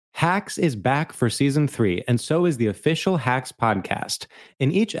Hacks is back for season 3, and so is the official Hacks podcast.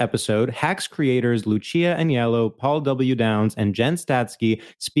 In each episode, Hacks creators Lucia Agnello, Paul W. Downs, and Jen Statsky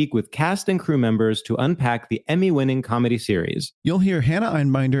speak with cast and crew members to unpack the Emmy-winning comedy series. You'll hear Hannah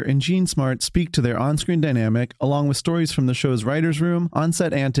Einbinder and Gene Smart speak to their on-screen dynamic, along with stories from the show's writer's room,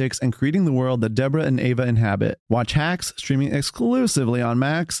 on-set antics, and creating the world that Deborah and Ava inhabit. Watch Hacks, streaming exclusively on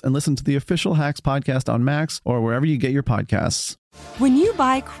Max, and listen to the official Hacks podcast on Max or wherever you get your podcasts. When you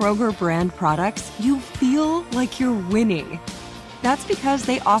buy Kroger brand products, you feel like you're winning. That's because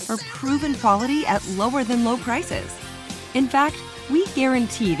they offer proven quality at lower than low prices. In fact, we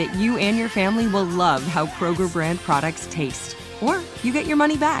guarantee that you and your family will love how Kroger brand products taste, or you get your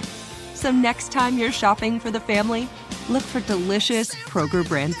money back. So next time you're shopping for the family, look for delicious Kroger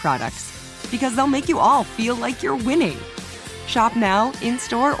brand products, because they'll make you all feel like you're winning. Shop now,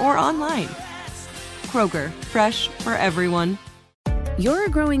 in-store, or online. Kroger, fresh for everyone. You're a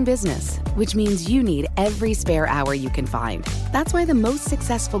growing business, which means you need every spare hour you can find. That's why the most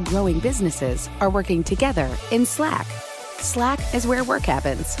successful growing businesses are working together in Slack. Slack is where work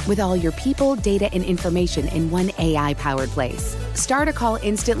happens, with all your people, data, and information in one AI-powered place. Start a call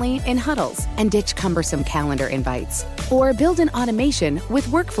instantly in huddles and ditch cumbersome calendar invites. Or build an automation with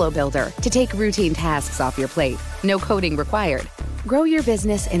Workflow Builder to take routine tasks off your plate. No coding required. Grow your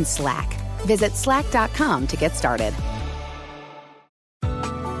business in Slack. Visit slack.com to get started.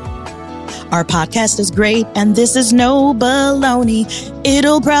 Our podcast is great, and this is no baloney.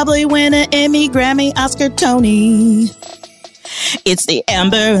 It'll probably win an Emmy, Grammy, Oscar, Tony. It's the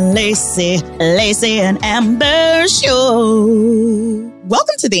Amber and Lacey and Amber Show.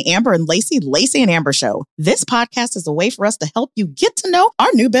 Welcome to the Amber and Lacey and Amber Show. This podcast is a way for us to help you get to know our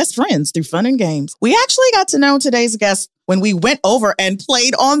new best friends through fun and games. We actually got to know today's guests when we went over and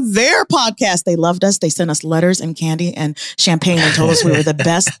played on their podcast. They loved us. They sent us letters and candy and champagne and told us we were the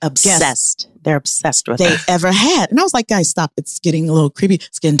best guests They're obsessed with they us. ever had. And I was like, guys, stop. It's getting a little creepy.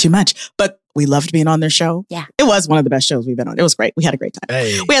 It's getting too much. But we loved being on their show. Yeah. It was one of the best shows we've been on. It was great. We had a great time.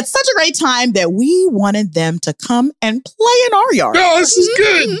 Hey. We had such a great time that we wanted them to come and play in our yard. No, this is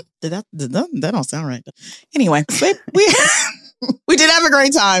good. That don't sound right. But anyway, we did have a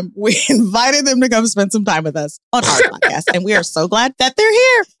great time. We invited them to come spend some time with us on our podcast. And we are so glad that they're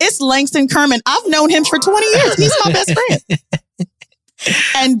here. It's Langston Kerman. I've known him for 20 years. He's my best friend.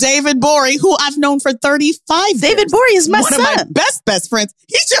 And David Gborie, who I've known for 35 years. David Gborie is my one son. of my best friends.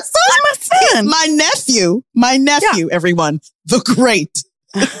 He's just my son. My nephew, everyone. The great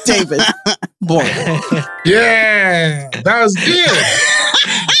David Gborie. Yeah, that was good.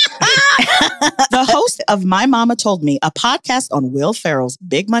 The host of My Mama Told Me, a podcast on Will Ferrell's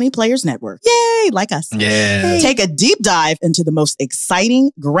Big Money Players Network. Yay, like us. Yeah. Take a deep dive into the most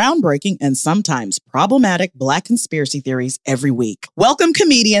exciting, groundbreaking, and sometimes problematic Black conspiracy theories every week. Welcome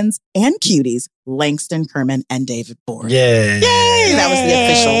comedians and cuties, Langston Kerman and David Gborie. Yeah. Yay! That was the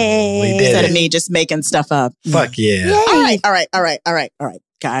official. We did Instead it. of me just making stuff up. Fuck yeah. All right,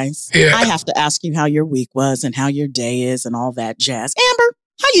 guys. Yeah. I have to ask you how your week was and how your day is and all that jazz. Amber,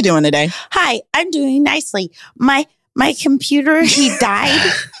 how you doing today? Hi, I'm doing nicely. My computer, he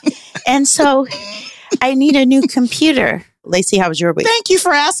died. And so I need a new computer. Lacey, how was your week? Thank you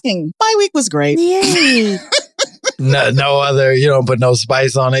for asking. My week was great. Yay. No other, you don't put no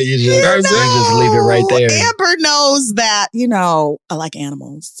spice on it. You just leave it right there. Amber knows that, I like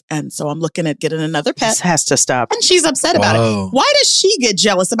animals. And so I'm looking at getting another pet. This has to stop. And she's upset about Whoa. it. Why does she get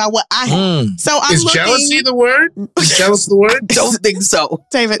jealous about what I have? So I'm Is looking. jealousy the word? Is jealous the word? Don't think so.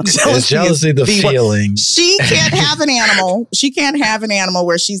 David, Is jealousy the word. feeling? She can't have an animal. She can't have an animal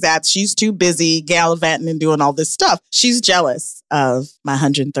where she's at. She's too busy gallivanting and doing all this stuff. She's jealous of my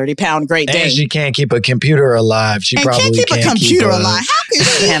 130-pound Great Dane. And she can't keep a computer alive. She probably can't keep a computer alive. How can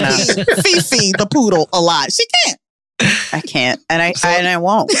she Hannah. keep Fifi the poodle alive? She can't. I can't. And I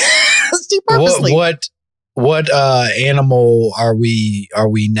won't. She purposely. What animal are we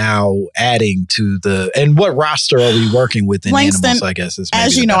now adding to and what roster are we working with in Langston, animals, I guess is maybe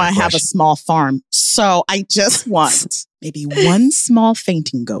as you the know, better I have a question. small farm. So I just want maybe one small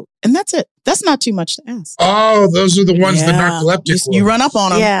fainting goat. And that's it. That's not too much to ask. Oh, those are the ones, the narcoleptic You run up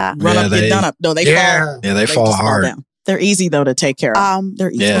on them. Yeah. Run up, get done up. No, they fall. Yeah, they fall just hard. down. They're easy, though, to take care of.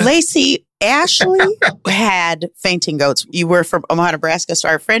 They're easy. Yeah. Lacey, Ashley had fainting goats. You were from Omaha, Nebraska. So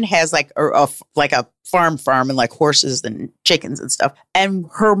our friend has like a farm and like horses and chickens and stuff. And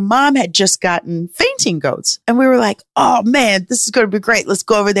her mom had just gotten fainting goats. And we were like, oh man, this is going to be great. Let's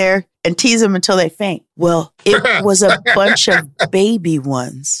go over there and tease them until they faint. Well, it was a bunch of baby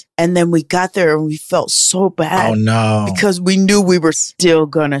ones. And then we got there and we felt so bad. Oh no. Because we knew we were still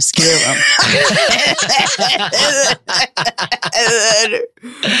going to scare them.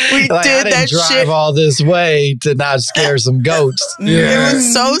 We like, did that drive shit all this way to not scare some goats. It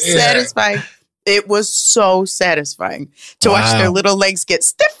was so satisfying. It was so satisfying to watch their little legs get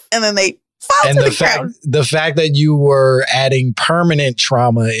stiff and then they fall to the ground. The fact that you were adding permanent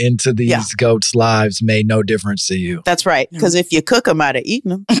trauma into these goats' lives made no difference to you. That's right. Because if you cook them, I'd have eaten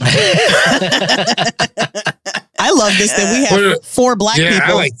them. I love this that we have 4 black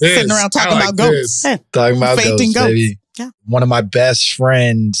people sitting around talking about goats. Talking about fainting goats, baby. Yeah. One of my best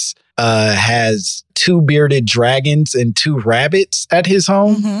friends has 2 bearded dragons and 2 rabbits at his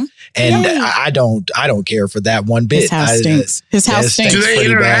home. Mm-hmm. And I don't care for that one bit. His house stinks. His house stinks. Do they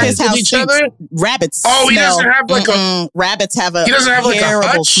interact with each other? Rabbits. Oh, he doesn't have like rabbits have a he doesn't have like a terrible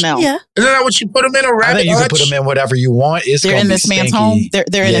hutch? smell. Yeah. Isn't that what you put him in? A rabbit I think you hutch? can put them in whatever you want. They're in this man's home.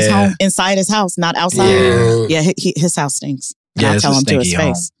 They're in his home, inside his house, not outside. Yeah, his house stinks. Yeah, I'll tell him to his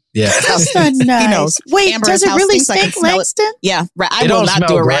face. Yeah. That's not nice. He knows. Wait, Amber, does his it house really stinks. I can stink, smell it. Langston? Yeah, I It will don't not do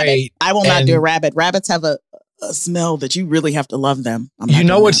smell a rabbit. great. I will not And- do a rabbit. Rabbits have a smell that you really have to love them. You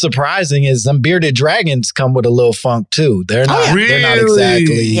know what's surprising is them bearded dragons come with a little funk too. They're not. They're not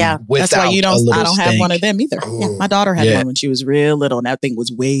exactly. Without that's why you don't. I don't have stink. one of them either. Yeah, my daughter had one when she was real little, and that thing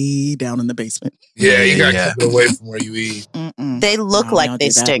was way down in the basement. Yeah, you got to keep it away from where you eat. They look like they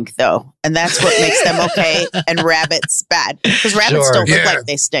stink, though. And that's what makes them okay and rabbits bad. Because rabbits don't look like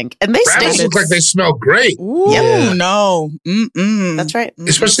they stink. And they rabbits stink. look like they smell great. Ooh, no. That's right.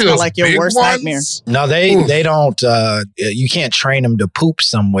 Especially those like your big worst ones. nightmare. No, they don't. You can't train them to poop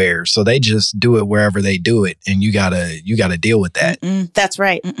somewhere, so they just do it wherever they do it, and you gotta deal with that. That's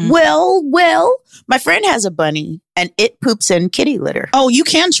right. Well, my friend has a bunny, and it poops in kitty litter. Oh, you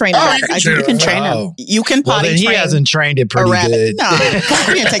can train a rabbit. You can train him. You can Well, potty then he train hasn't trained it pretty a rabbit. good. No, you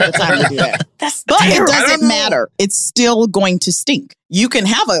can't take the time to do that. But it doesn't matter. It's still going to stink. You can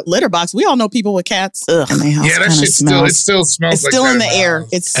have a litter box. We all know people with cats. And their house that shit still smells. It's like still that in the air.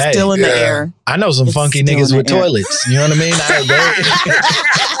 It's still in the air. I know some funky niggas with toilets. You know what I mean?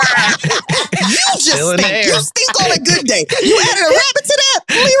 You just stink. You stink on a good day. You added a rabbit to that,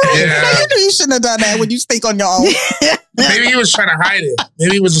 Leroy. No, you shouldn't have done that when you stink on your own. Maybe he was trying to hide it.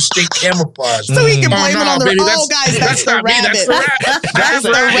 Maybe it was a stink camouflage. So he can blame it on the baby, guys. That's the not me. rabbit. That's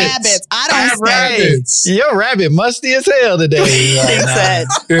the rabbits. I don't rabbits. Your rabbit musty as hell today.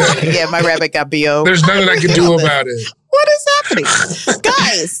 Yeah, my rabbit got BO. There's nothing I can do about it. What is happening?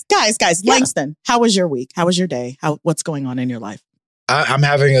 Guys, Langston, how was your week? How was your day? What's going on in your life? I'm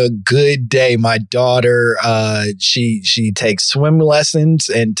having a good day. My daughter, she takes swim lessons,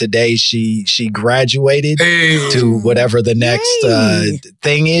 and today she graduated to whatever the next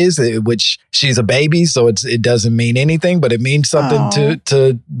thing is. Which she's a baby, so it doesn't mean anything, but it means something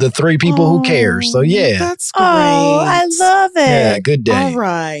to the 3 people who care. So yeah, that's great. Oh, I love it. Yeah, good day. All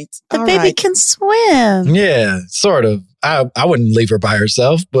right, the baby can swim. Yeah, sort of. I wouldn't leave her by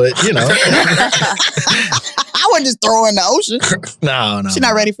herself, but you know. I wouldn't just throw her in the ocean. No. She's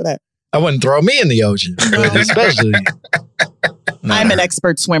not ready for that. I wouldn't throw me in the ocean, but especially. I'm an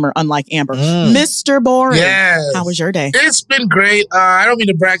expert swimmer, unlike Amber. Mr. Boring. Yes. How was your day? It's been great. I don't mean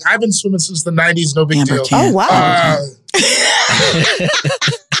to brag. I've been swimming since the 90s. No big Amber deal. Can. Oh, wow.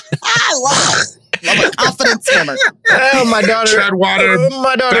 I love it. I'm a confident swimmer. Well, my daughter. Tread water.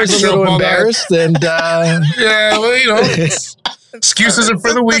 My daughter's a little embarrassed, and yeah, well, you know, excuses are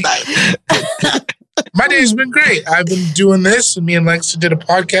for the weak. My day's been great. I've been doing this, and me and Langston did a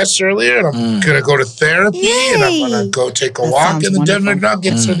podcast earlier, and I'm gonna go to therapy, and I'm gonna go take a walk in the Denver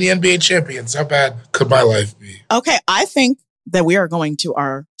Nuggets are the NBA champions. How bad could my life be? Okay, I think that we are going to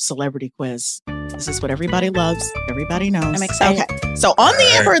our celebrity quiz. This is what everybody loves. Everybody knows. I'm excited. Okay, so on the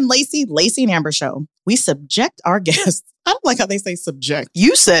Amber and Lacey and Amber show, we subject our guests. I don't like how they say subject.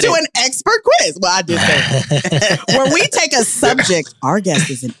 You said to an expert quiz. Well, I did say where we take a subject our guest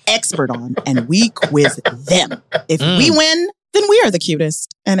is an expert on and we quiz them. If we win, then we are the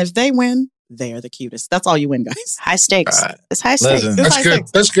cutest. And if they win, they are the cutest. That's all you win, guys. High stakes. It's high stakes. Listen, That's good.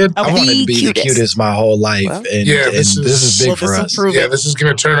 That's good. I wanted to be the cutest my whole life, and this is big for us. Yeah, this is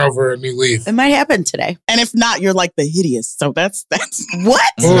going to turn over a new leaf. It might happen today. And if not, you're like the hideous. So that's what?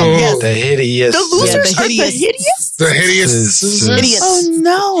 Yes. The hideous. The losers the are hideous. the hideous. The hideous. Hideous. Oh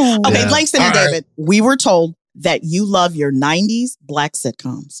no. Okay, Yeah. Langston and David, we were told that you love your 90s black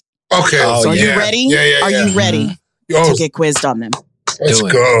sitcoms. Okay. So are you ready? Yeah. Are you ready to get quizzed on them?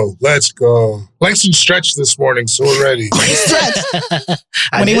 Let's go. Langston stretched this morning, so we're ready. He stretched.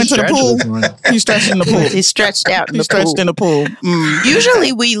 When he went to the pool, he stretched in the pool. He stretched out in He the stretched pool. in the pool.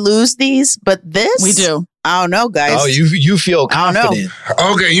 Usually we lose these, but this We do. I don't know, guys. Oh, you feel I don't know. confident.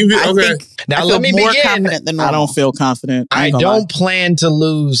 Okay, I okay. think Now I feel let me more begin. confident than I normal. don't feel confident. I ain't gonna don't lie. plan to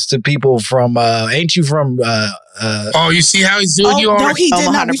lose to people from. Ain't you from? Oh, you see how he's doing? Oh, You no, already. he did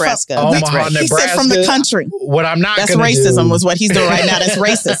Omaha, not. Nebraska. Omaha, That's right. He said from the Nebraska. country. What I'm not That's gonna racism do. was what he's doing right now. That's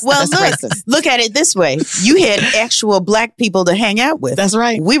racist. Well, That's look, racist. look at it this way. You had actual black people to hang out with. That's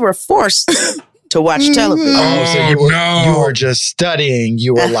right. We were forced to watch television. Oh, so you were just studying.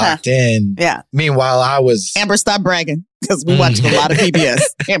 You were locked in. Yeah, Meanwhile, I was. Amber, stop bragging because we watched a lot of PBS.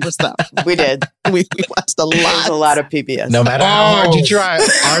 Amber, stop. we did. We watched a There was lot. a lot of PBS. No matter how hard you try,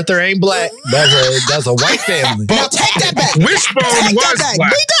 Arthur ain't black. That's a white family. Now take that back. Wishbone Take was that back.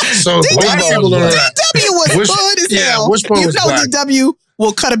 black. DW So black people don't know that. was Wish- good as yeah, hell. Wishbone You was know black. DW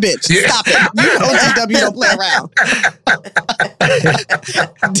will cut a bitch. Yeah. Stop it. You know DW don't play around.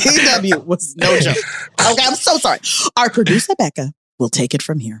 DW was no joke. Okay, I'm so sorry. Our producer, Becca, will take it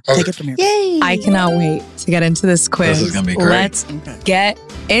from here. Okay. Take it from here. Yay! I cannot wait to get into this quiz. This is gonna be great. Let's get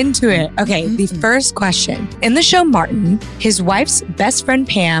into it. Okay, the first question. In the show Martin, his wife's best friend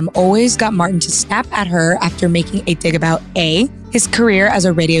Pam always got Martin to snap at her after making a dig about A, his career as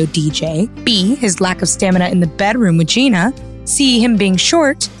a radio DJ, B, his lack of stamina in the bedroom with Gina, C, him being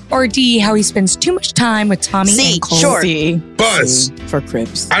short, or D, how he spends too much time with Tommy C, and Cole. short. C. Buzz. C for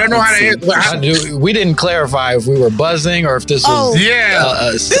Crips. I don't know how to answer. We didn't clarify if we were buzzing or if this was. Yeah.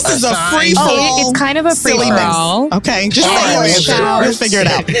 This is a sign. free fall. It's kind of a free for all. Okay, just Oh, say your answer. short. We'll figure it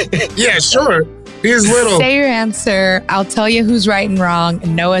out. Yeah, sure. He's little. Say your answer. I'll tell you who's right and wrong.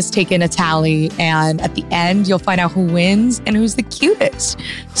 And Noah's taking a tally. And at the end, you'll find out who wins and who's the cutest.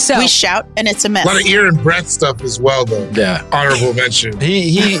 So We shout and it's a mess. A lot of ear and breath stuff as well, though. Yeah. Honorable mention.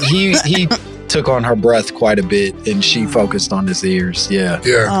 He took on her breath quite a bit, and she focused on his ears. Yeah.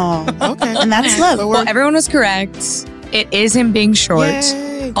 Yeah. Oh, okay. And that's love. well, everyone was correct. It is him being short.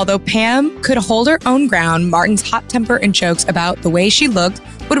 Yay. Although Pam could hold her own ground, Martin's hot temper and jokes about the way she looked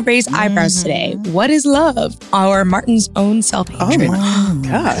would raise eyebrows today. What is love? Or Martin's own self-hatred? Oh my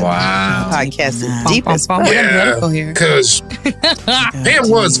God. Wow. Podcast is Bum, deep bum, as bum. fuck. We're getting political here. Because Pam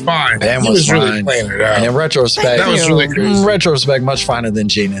was fine. Pam he was was really fine. playing it And in out. retrospect, That was really crazy. in retrospect, much finer than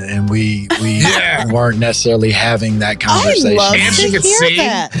Gina, and we Yeah. weren't necessarily having that conversation. I love And to she could hear sing.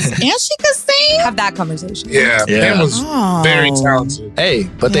 that. And she could sing. Have that conversation. Yeah. Yeah. Pam was Oh. very talented. Hey,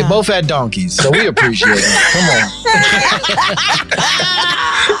 but they Yeah. both had donkeys, so we appreciate it. Come on.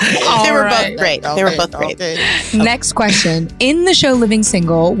 They were right. both great. They were both great. Okay. Next question. In the show Living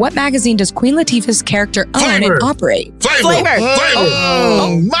Single, what magazine does Queen Latifah's character own Flavor. and operate? Flavor.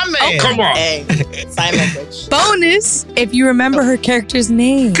 Oh, my man. Come on. Hey, sign language. Bonus, if you remember her character's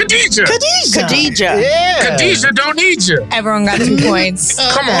name. Khadijah. Khadijah. Yeah. Khadijah don't need you. Everyone got 2 points.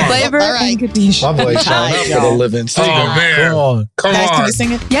 Come on. Flavor All right. and Khadijah. My boy showing up for the living single. Oh, man. Come on. Come Guys, can on. you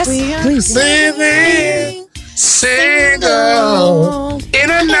sing it? Yes, please. Living single in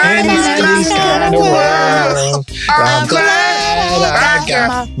a 90s kind of world. I'm glad I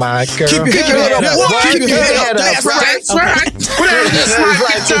got my girl. Keep your head up. Keep your head up. That's right. That's right. Whatever this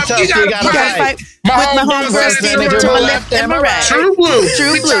right gets up, you gotta Gotta fight. fight with my homegirls standing to my left and my right. True blue.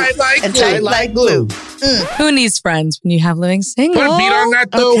 True We blue. tight like And glue. tight like glue. Who needs friends when you have Living Single? Put a beat on that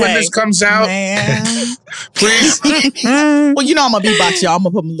though when Okay. this comes out, Man. please. Well, you know I'm gonna beatbox y'all. I'm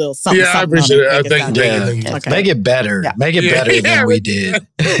gonna put a little something. Yeah, I something appreciate on it. Thank sound you. good. Thank you. Okay. Make it better. Yeah. Make it better Yeah. than we did.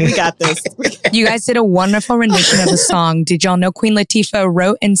 We got this. You guys did a wonderful rendition of the song. Did y'all know Queen Latifah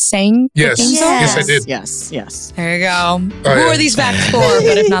wrote and sang the Yes. theme song? Yes, I did. Yes. There you go. Who yeah. are these facts for,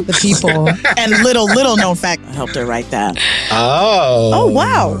 but if not the people? And little known fact, I helped her write that. Oh. Oh,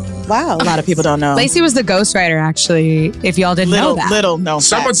 wow. Wow. A lot of people don't know. Lacey was the ghostwriter, actually, if y'all didn't know that. Little known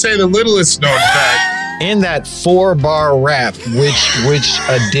Some fact. would say the littlest known fact. In that 4-bar rap, which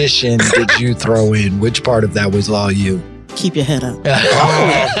addition did you throw in? Which part of that was all you? Keep your head up.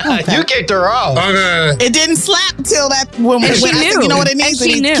 You kicked her off. It didn't slap till that when And she I said, knew. you know what it means?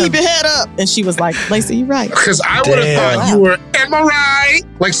 And she It means knew. Keep your head up. And she was like, Lacey, you're right. Because I would have Damn. thought you were, am I right?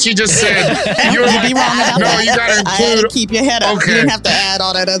 Like she just said. You're You'd be wrong about No, that. you gotta I had to include. keep your head up. Okay. You didn't have to add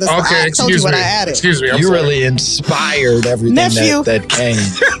all that other stuff. Okay, I told you excuse what me. I added. Excuse me. I'm You sorry. really inspired everything Nephew. that came.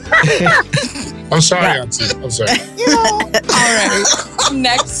 I'm sorry, Auntie. I'm sorry. All right.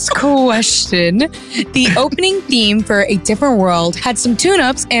 Next question. The opening theme for A Different World had some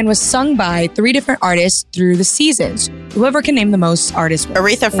tune-ups and was sung by 3 different artists through the seasons. Whoever can name the most artists wins.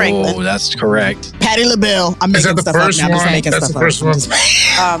 Aretha Franklin. Oh, that's correct. Patti LaBelle. I'm Is making that the stuff up first now. I'm just one? making That's stuff the first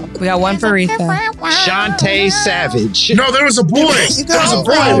up. one. We got one for Aretha. Shantae Savage. No, there was a boy. There was a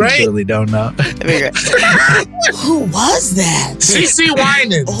boy, I right? really don't know. Who was that? CeCe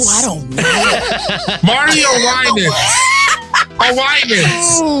Winans. Oh, I don't know. Mario Winans.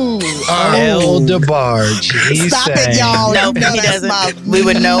 El DeBarge. He Stop sang. it, y'all. No, You know he that's doesn't. We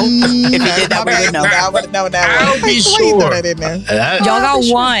would know. If he did that, we would know. I would know that. I'll be Why you throw sure. that in there? Y'all got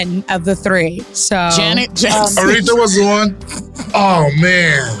one of the three. So Janet Jackson. Aretha was the one. Oh,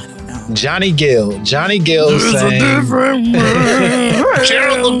 man. Johnny Gill. Johnny Gill sang.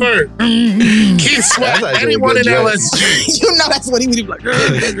 Gerald Levert. Keith Sweat. That's actually a Anyone in good joke. LSG. You know that's what he would be like.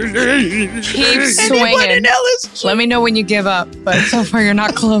 keep swinging. Let me know when you give up. But so far, you're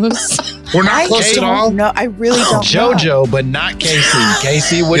not close. We're not close at all. No, I really don't know. JoJo, but not Casey.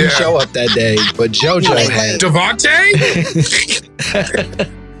 Casey wouldn't Yeah. show up that day, but JoJo had. Devontae?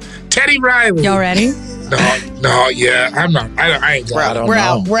 Teddy Riley. Y'all ready? No, yeah. I'm not. I ain't got it. We're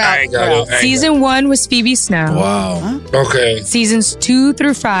out. I ain't got it. Season 1 was Phoebe Snow. Wow. Okay. Seasons 2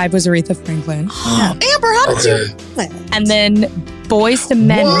 through 5 was Aretha Franklin. Amber, how did Okay. you? And then Boys to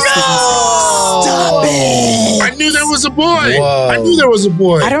Men was season 6. Stop it. I knew there was a boy. Whoa. I knew there was a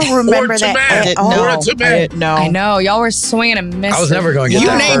boy. I don't remember Or to that man. at all. Or to man. No. I know. Y'all were swinging and missing. I was never going to get You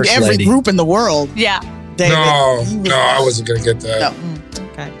that named first every lady. group in the world, Yeah. David. No, I wasn't going to get that. No.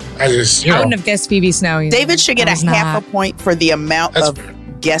 Okay. I just, you I know. wouldn't have guessed Phoebe Snow either. David should get I a was half not. a point for the amount That's- of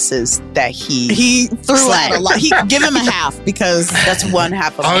guesses that he. He threw out a lot. He give him a half because That's one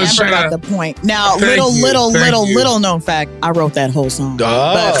half of I was Amber trying got to- the point. Now, Thank you, thank you. little known fact. I wrote that whole song. But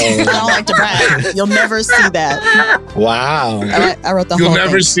I Oh, don't like to brag. You'll never see that. wow. I wrote the You'll whole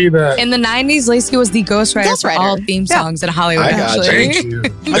never thing. see that. In the 90s, Lacey was the ghostwriter for all theme Yeah. songs in Hollywood, I got actually. Thank you.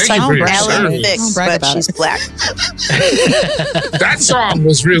 It's Thank like you for your Alan Alan service. Thicke, Don't brag but about she's it. black. That song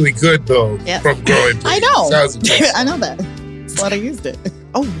was really good, though, Yeah. from Growing I Pains. know. That was a good song. I know that. That's why I used it.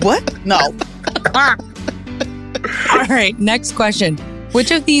 Oh, what? No. All right, next question. Which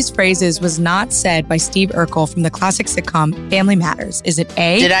of these phrases was not said by Steve Urkel from the classic sitcom Family Matters? Is it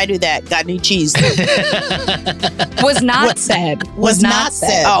A, Did I do that? Got any cheese? was not said? Was not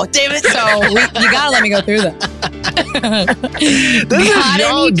said. Oh, damn it. So you gotta let me go through them. This is Got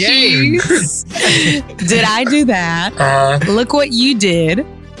y'all any game. cheese? Did I do that? Look what you did.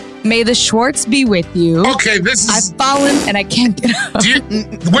 May the Schwartz be with you. Okay, this is. I've fallen and I can't get up. Do you,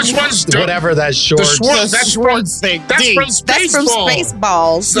 which one's Whatever that short. The Schwartz. That's from thing. That's from That's from Spaceball.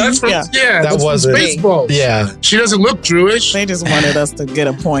 Spaceballs. That's from Yeah. yeah. That that's wasn't- from Spaceballs. Yeah. She doesn't look Jewish. They just wanted us to get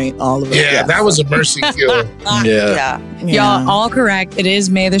a point, all of it. Yeah, that was a mercy kill. Yeah. Yeah. Y'all all correct. It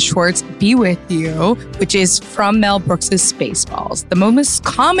is May the Schwartz be with you, which is from Mel Brooks' Spaceballs. The most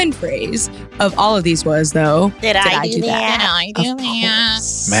common phrase of all of these was, though, Did I do that? I do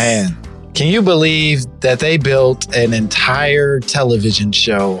that? Man. Can you believe that they built an entire television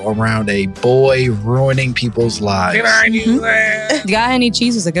show around a boy ruining people's lives? Did I do that? Got Any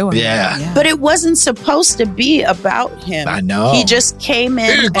Cheese was a good one. Yeah. But it wasn't supposed to be about him. I know. He just came in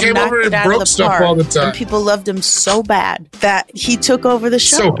He just and came knocked over it and out broke of the stuff park. all the time. And people loved him so bad that he took over the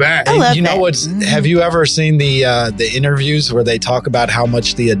show. So bad. I love You know that. what's? Have you ever seen the interviews where they talk about how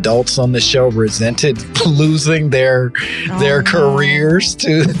much the adults on the show resented losing their careers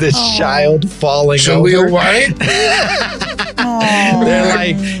to this child falling Jaleel over? White? They're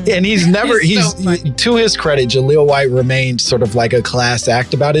like, and he's to his credit, Jaleel White remained sort of like a class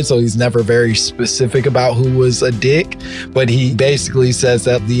act about it. So he's never very specific about who was a dick. But he basically says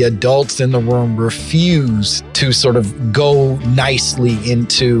that the adults in the room refuse to sort of go nicely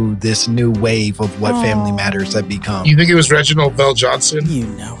into this new wave of what Family Matters had become. You think it was Reginald Bell Johnson? You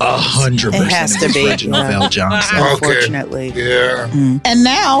know. 100%. It has to be. Reginald Bell Johnson. Unfortunately. Yeah. And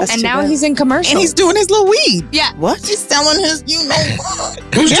now, That's And too now bad. he's in commercials. and he's doing his little weed. Yeah. What? He's selling his, you know what?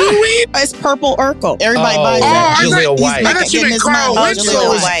 Who's doing weed? It's Purple Urkel. Everybody Oh, buys Oh, that. I Jaleel thought- White. I thought you Getting meant his Carl mind. Winslow.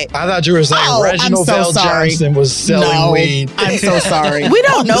 Jaleel White. I thought you were saying Oh, I'm Reginald so Bell sorry. Johnson was selling weed. I'm so sorry. We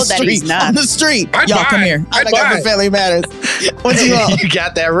don't On know the that he's street. not. On the street. I'd Y'all buy come it. here. I'd I got buy the it. Family Matters. What you want? You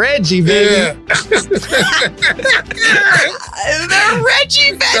got that Reggie, baby. Yeah. The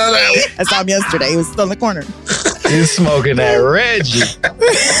Reggie baby. I saw him yesterday. He was still in the corner. He's smoking that Reggie.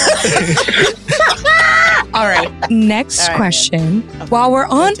 All right, next All right. question. While we're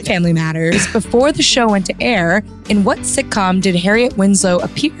on Family Matters, before the show went to air, in what sitcom did Harriet Winslow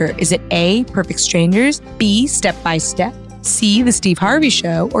appear? Is it A, Perfect Strangers, B, Step by Step, C, The Steve Harvey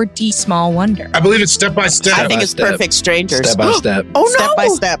Show, or D, Small Wonder? I believe it's Step by Step. I think it's Perfect Strangers. Step by Step. Oh, no. Step by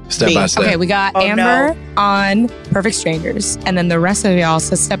step. Step by Step. Okay, we got Amber on Perfect Strangers, and then the rest of y'all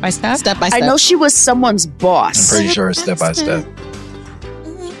said Step by Step. Step by I step. know she was someone's boss. I'm pretty sure it's Step by Step.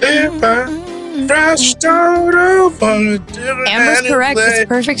 If I rushed out over a different Amber's correct. It's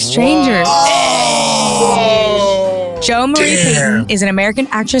Perfect Strangers. Oh, Jo Marie damn. Payton is an American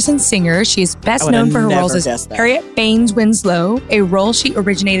actress and singer. She is best I known would've for her never roles as guessed that. Harriet Baines Winslow, a role she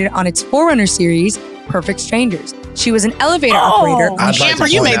originated on its forerunner series, Perfect Strangers. She was an elevator operator. I'd like Amber,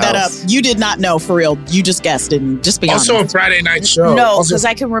 to you point made that out- up. You did not know for real. You just guessed, didn't you? Just be Also a honest. Friday night show. No, Also- because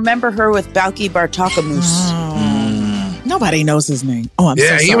I can remember her with Balki Bartakamus. Nobody knows his name. Oh, I'm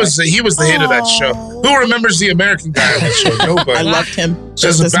yeah, so he sorry. was the hit of that show. Who remembers the American guy on that show? Nobody. I loved him It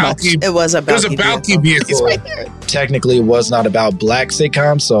just was as a much. Balki. It was a It was a Balki Balki vehicle. vehicle. Right there. Technically, it was not about black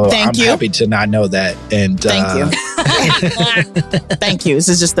sitcoms, so Thank I'm you. happy to not know that. And Thank you. Thank you. This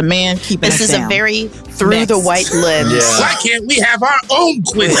is just the man keeping This us is a down. very through the Next. white lens. Yeah. Why can't we have our own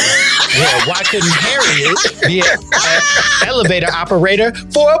quiz? Yeah, why couldn't Harriet be an elevator operator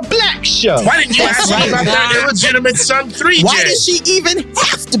for a black show? Why didn't you ask me about that illegitimate son 3J? Why does she even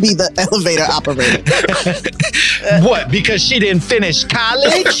have to be the elevator operator? What? Because she didn't finish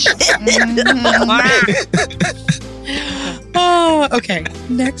college? Oh, okay.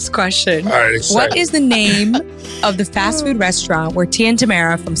 Next question. All right, excited. What is the name of the fast food restaurant where Tia and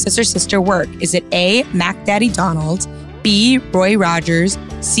Tamara from Sister Sister work? Is it A, Mac Daddy Donald's, B, Roy Rogers,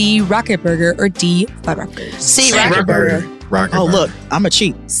 C, Rocket Burger, or D, Fuddruckers? See, Rocket Rocket Burger. Burger. Rocket Oh, Burger. look, I'm a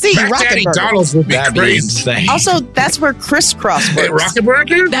cheat. See, Mac Rocket Daddy Burger. Donald's would be That'd be crazy. insane. Also, that's where Crisscross Hey, works. Rocket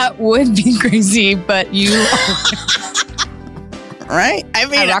Burger? That would be crazy, but you Right? I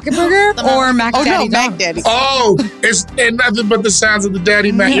mean, a Rocket Burger or Mac oh Daddy no, Mac Donald's? Daddy. Oh, it's and nothing but the sounds of the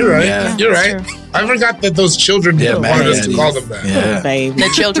Daddy Mac. You're right. Yeah. You're right. I forgot that those children Yeah, Mac wanted us to Daddies. call them that. Yeah. Baby. The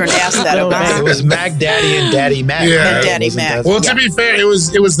children asked that Little about baby. It was Mac Daddy and Daddy Mac. Yeah. right? And Daddy Wasn't Mac. that- Well, to be fair, it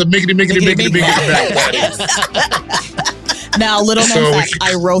was the miggity Mac Daddy. Now, little So known we fact, could-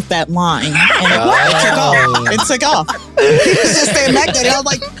 I wrote that line. And it Oh. took off. It took off. He was just saying Mac Daddy. I was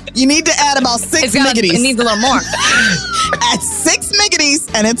like, you need to add about 6 It miggities. needs a little more. Add 6 miggities,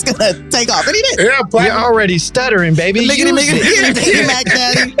 and it's going to take off. And he did. Yeah, Black. You're already stuttering, baby. Miggity, Use miggity. it. Here, here, Mac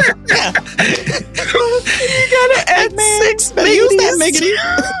Daddy. Yeah. You gotta add 6 Better use that miggities.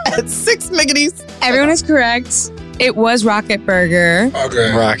 miggity. Add 6 miggities. Everyone is correct. It was Rocket Burger.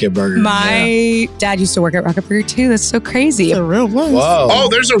 Okay. Rocket Burger. My dad used to work at Rocket Burger too. That's so crazy. It's a real one. Whoa. Oh,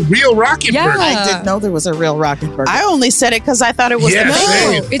 there's a real Rocket Yeah. Burger. I didn't know there was a real Rocket Burger. I only said it because I thought it was Yeah, the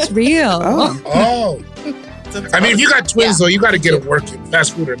same. No, it's real. Oh. Oh. I mean, if you got twins, though, you got to get them working,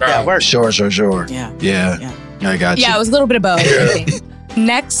 fast food or not. Yeah, work. Sure. Yeah. Yeah. I got you. Yeah, it was a little bit of both. I Yeah. think.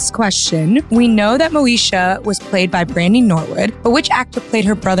 Next question. We know that Moesha was played by Brandy Norwood, but which actor played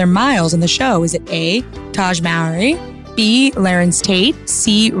her brother Miles in the show? Is it A, Taj Mowry, B, Lawrence Tate,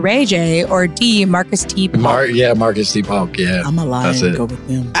 C, Ray J, or D, Marcus T. Polk? Marcus T. Polk. Yeah. I'm a liar That's and it. go with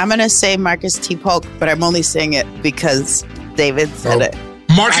them. I'm gonna say Marcus T. Polk, but I'm only saying it because David said Oh. it.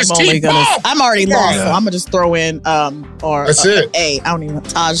 Marcus I'm only T. gonna. Polk! I'm already lost, Yeah. so I'm gonna just throw in or That's it. A. I don't even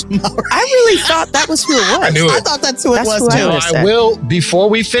Taj Mowry. I really thought that was who it was. I knew I it. thought that's who it That's was who I too. was. I will, before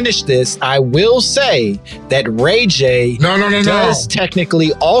we finish this, I will say that Ray J No. does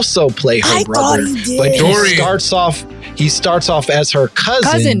technically also play her I brother. thought he did. But Dorian. he starts off as her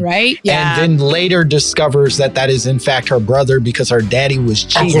Cousin, right? Yeah. And then later discovers that is in fact her brother because her daddy was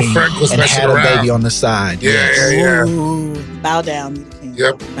Uncle cheating Frank was and messing had a around. baby on the side. Yeah. Ooh, bow down.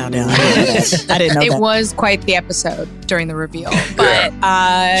 Yep. Bow down. I didn't know that. I didn't know It that. was quite the episode during the reveal. But y'all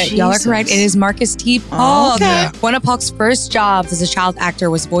are Jesus. correct. It is Marcus T. Polk. Oh, okay. One of Polk's first jobs as a child actor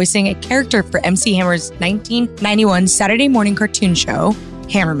was voicing a character for MC Hammer's 1991 Saturday morning cartoon show,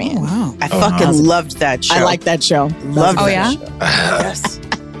 Hammerman. Oh, wow. I fucking loved that show. I like that show. Loved Oh, that yeah? show. Yes.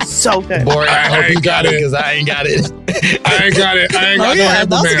 So good. Boy, I hope you got it it. because I ain't got it. I ain't got it. I ain't got Oh, yeah, no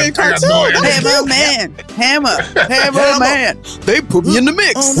that was a Hammer good Man. I got no cartoon. Hammer. Hammer Man. They put me in the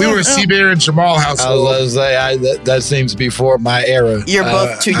mix. We were a C-Bear and Jamal I was household. going to say, that seems before my era. You're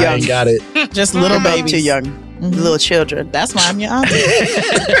both too I young. ain't got it. Just little You're both babies. too young. Little children. That's why I'm your auntie.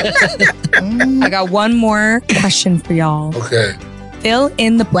 I got one more question for y'all. Okay. Fill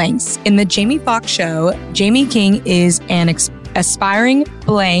in the blanks. In the Jamie Foxx show, Jamie King is an aspiring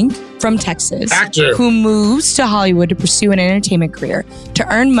blank from Texas Actor. who moves to Hollywood to pursue an entertainment career.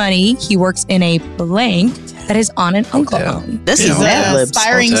 To earn money, he works in a blank that is on an uncle Hotel. home. This He's is an Mad Libs.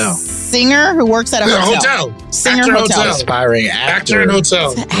 aspiring Hotel. singer who works at a hotel. Singer Actor hotel. Aspiring actor in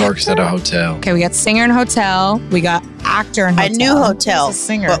hotel. Works at a hotel. Okay, we got singer in hotel. We got actor in hotel. I knew hotel, Who's a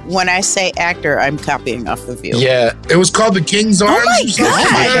singer? but when I say actor, I'm copying off The View. Yeah. It was called the King's Arms. my or something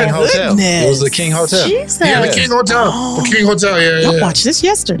God. like King that. Hotel. It was the King Hotel. Jesus. Yeah, the King Hotel. Oh. The King Hotel. Yeah, I yeah. watched this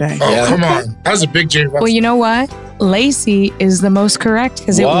yesterday. Oh, Yeah. come on. That was a big James. Well, you know what? Lacey is the most correct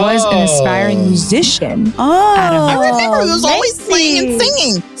because it was an aspiring musician. Oh, I remember he was always Lacey. playing and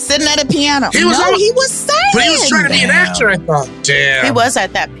singing, sitting at a piano. He was always- he was singing. But he was trying to be an actor, I thought. Damn. He was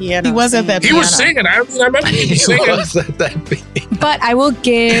at that piano. He was at that He piano. was singing. I remember he He was singing. was at that beat. But I will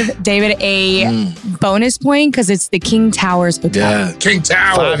give David a bonus point because it's the King Towers Hotel. Yeah. King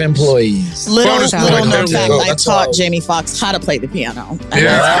Tower. 5 employees. Little Bonus known point. fact, There we go. I That's taught all. Jamie Foxx how to play the piano. And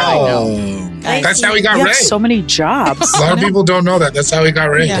Yeah. that's how I know. Oh. That's how he got You have Ray. so many jobs. A lot of people don't know that. That's how he got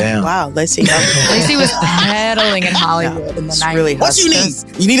Ray. Yeah. Damn. Wow, Lacey. Lacey was pedaling in Hollywood in the It's 90s. really What you need?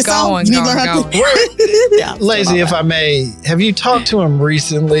 You need a song? Going, You need to learn going, how to Yeah. Lazy, if I may, have you talked to him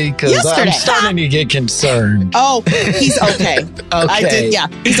recently? Because I'm Yesterday. starting to get concerned. Oh, he's okay. I did, yeah.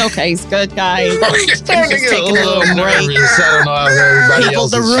 He's okay. He's a good guy. I'm starting to He's get a taking a little little break. nervous. I don't know how everybody People,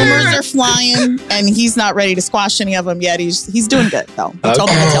 else the is rumors feeling. are flying, and he's not ready to squash any of them yet. He's doing good though. He told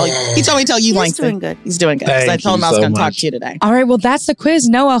me to tell you. He told me to tell you, He's Langston. doing good. He's doing good. 'Cause I Thank told him you I was so going to talk much. to you today. All right, well, that's the quiz.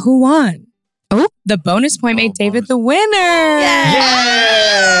 Noah, who won? Oh, the bonus point made David the winner.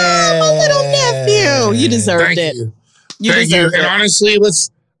 Yeah, my little nephew. You deserved Thank it. you. You Thank you. deserved And it. honestly,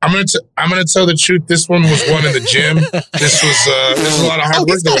 I'm gonna tell the truth. This one was won in the gym. This was a lot of hard work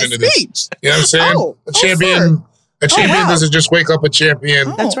he's that got went a into this. speech. You know what I'm saying? Oh, A champion wow. doesn't just wake up a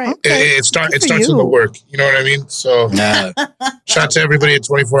champion. That's right. Okay. It starts Good for with you. the work. You know what I mean? So Nah. shout out to everybody at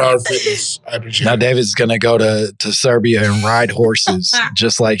 24 Hour Fitness. I appreciate Now it. David's gonna go to Serbia and ride horses,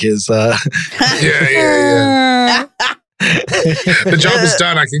 just like his. Yeah. The job is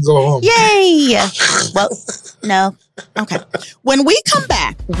done. I can go home. Yay! Well, no. Okay. When we come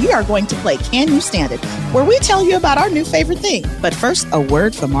back, we are going to play Can You Stand It, where we tell you about our new favorite thing. But first, a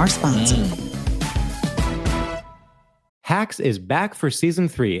word from our sponsor. Hacks is back for season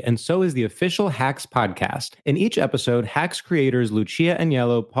 3, and so is the official Hacks podcast. In each episode, Hacks creators Lucia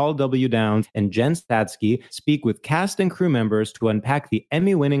Agnello, Paul W. Downs, and Jen Statsky speak with cast and crew members to unpack the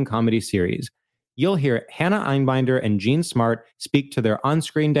Emmy-winning comedy series. You'll hear Hannah Einbinder and Jean Smart speak to their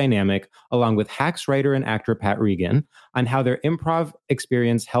on-screen dynamic, along with Hacks writer and actor Pat Regan, on how their improv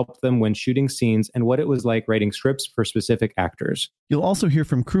experience helped them when shooting scenes and what it was like writing scripts for specific actors. You'll also hear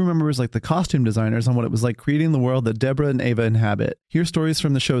from crew members like the costume designers on what it was like creating the world that Deborah and Ava inhabit. Hear stories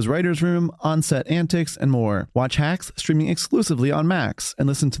from the show's writer's room, on-set antics, and more. Watch Hacks streaming exclusively on Max, and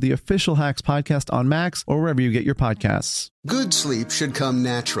listen to the official Hacks podcast on Max or wherever you get your podcasts. Good sleep should come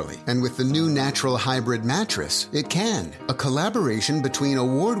naturally, and with the new Natural Hybrid mattress, it can. A collaboration between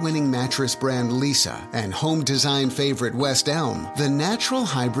award-winning mattress brand Lisa and home design favorite West Elm, the Natural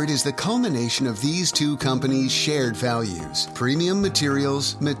Hybrid is the culmination of these two companies' shared values: premium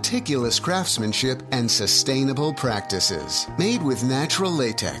materials, meticulous craftsmanship, and sustainable practices. Made with natural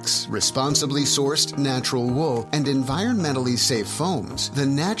latex, responsibly sourced natural wool, and environmentally safe foams, the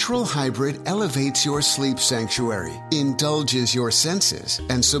Natural Hybrid elevates your sleep sanctuary, indulges your senses,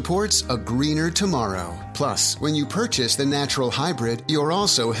 and supports a greener tomorrow. Plus, when you purchase the Natural Hybrid, you're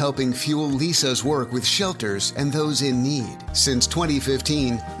also helping fuel Lisa's work with shelters and those in need. Since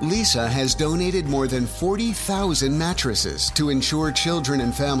 2015, Lisa has donated more than 40,000 mattresses to ensure children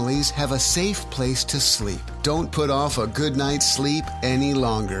and families have a safe place to sleep. Don't put off a good night's sleep any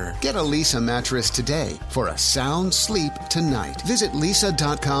longer. Get a Lisa mattress today for a sound sleep tonight. Visit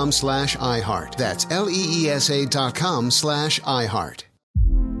lisa.com/iHeart. That's LEESA.com/iHeart.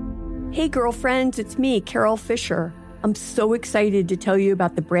 Hey girlfriends, it's me, Carol Fisher. I'm so excited to tell you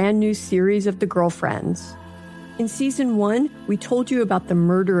about the brand new series of The Girlfriends. In season 1, we told you about the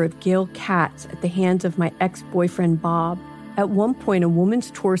murder of Gail Katz at the hands of my ex-boyfriend Bob. At one point, a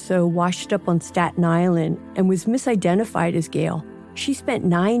woman's torso washed up on Staten Island and was misidentified as Gail. She spent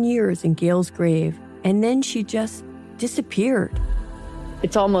 9 years in Gail's grave, and then she just disappeared.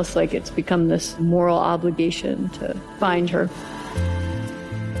 It's almost like it's become this moral obligation to find her.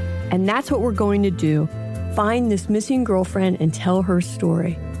 And that's what we're going to do. Find this missing girlfriend and tell her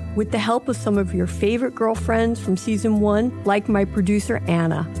story. With the help of some of your favorite girlfriends from season 1, like my producer,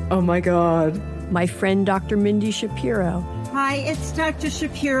 Anna. Oh my God. My friend, Dr. Mindy Shapiro. Hi, it's Dr.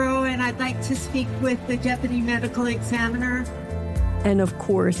 Shapiro, and I'd like to speak with the Deputy Medical Examiner. And of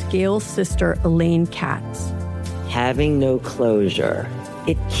course, Gail's sister, Elaine Katz. Having no closure,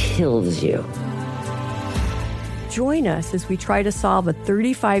 it kills you. Join us as we try to solve a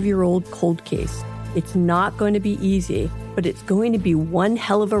 35-year-old cold case. It's not going to be easy, but it's going to be one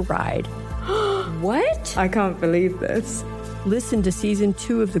hell of a ride. What? I can't believe this. Listen to Season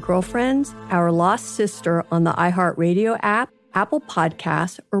 2 of The Girlfriends, Our Lost Sister on the iHeartRadio app, Apple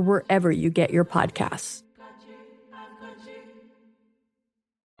Podcasts, or wherever you get your podcasts.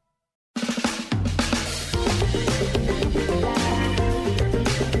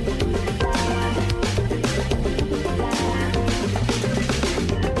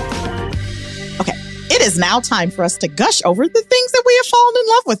 Okay, it is now time for us to gush over the things that we have fallen in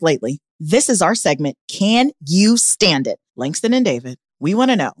love with lately. This is our segment, Can You Stand It? Langston and David, we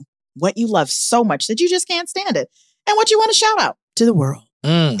want to know what you love so much that you just can't stand it and what you want to shout out to the world.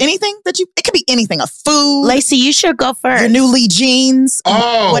 Anything that it could be anything, a food. Lacey, you should go first. Your new Lee jeans.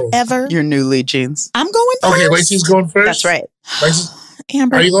 Whatever. Your new Lee jeans. I'm going first. Okay, Lacey's going first? That's right. Lacey,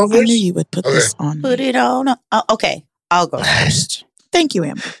 Amber, are you going first? I knew you would put this on. Put it on. Okay, I'll go first. Thank you,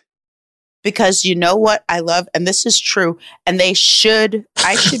 Amber. Because you know what I love, and this is true, and I should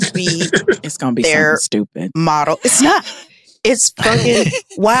be it's gonna be their something stupid model. It's not. It's fucking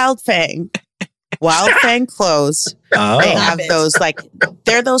Wild Fang. Wild Fang clothes. They have those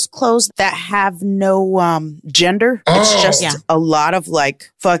they're those clothes that have no gender. It's just a lot of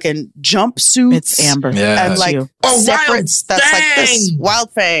fucking jumpsuits. It's Amber. And separates. That's like this.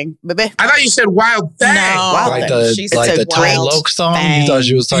 Wild Fang, baby. I thought you said Wild Fang. No, Wild like Fang. the Tone Loc song. You thought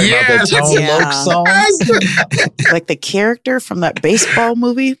she was talking about the Tone Loc song. Like the character from that baseball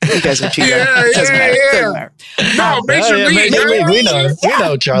movie. You guys are too young. Doesn't matter. No, Major League. We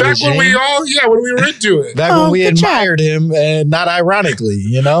know Charlie Back when when we were into it. Back when we admired him, and not ironically,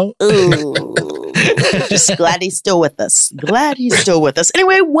 you know? Ooh. Just glad he's still with us.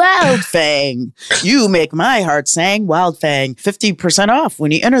 Anyway, Wild Fang. You make my heart sing. Wild Fang. 50% off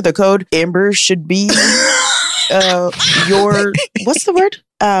when you enter the code. Amber should be your, what's the word?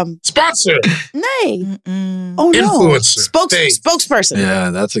 Sponsor. Nay. Oh, no. Influencer. Spokesperson.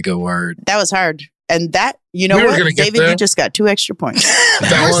 Yeah, that's a good word. That was hard. And that, you know what, David, you just got 2 extra points.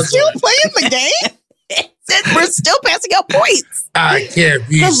 We're still playing the game? We're still passing out points. I can't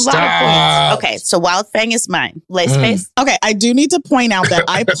be stopped. Okay, so Wild Fang is mine. Lace face. Okay, I do need to point out that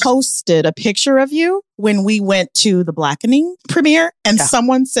I posted a picture of you when we went to the Blackening premiere, and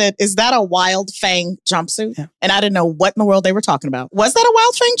someone said, "Is that a Wild Fang jumpsuit?" Yeah. And I didn't know what in the world they were talking about. Was that a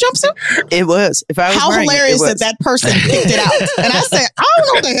Wild Fang jumpsuit? It was. If I was How hilarious it that person picked it out. And I said, I don't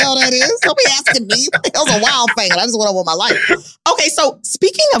know what the hell that is. Don't be asking me. What the hell's a Wild Fang? I just want to want my life. Okay, so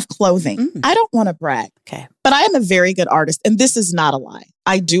speaking of clothing, I don't want to brag. Okay. But I am a very good artist, and this is not a lie.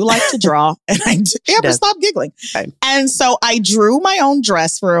 I do like to draw, and I do. Amber, stop giggling. Okay. And so I drew my own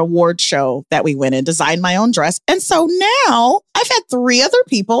dress for an award show that we went and designed my own dress. And so now I've had 3 other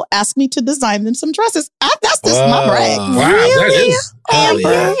people ask me to design them some dresses. That's just my brag. Wow, really?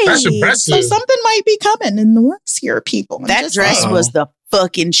 That's impressive. So something might be coming in the works here, people. That dress was the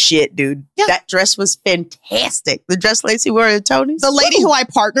fucking shit, dude. Yeah. That dress was fantastic. The dress Lacey wore at Tony's. The lady who I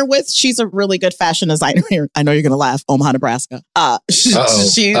partner with, she's a really good fashion designer here. I know you're going to laugh. Omaha, Nebraska.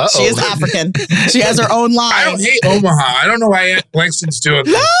 She is African. She has her own line. I don't hate Omaha. I don't know why Langston's doing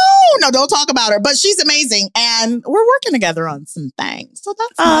this. No, don't talk about her. But she's amazing. And we're working together on some things. So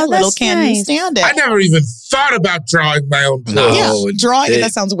that's my little Can You Stand It? I never even thought about drawing my own clothes. Yeah, drawing it,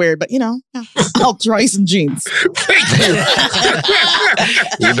 that sounds weird. But, I'll draw you some jeans. Thank you.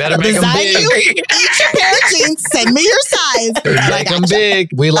 You better make them big. Each a pair of jeans. Send me your size. Make them big.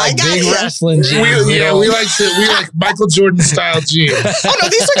 We like big wrestling jeans. We like Michael Jordan style jeans. Oh no,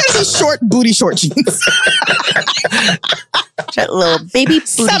 these are going to be short booty short jeans. Little baby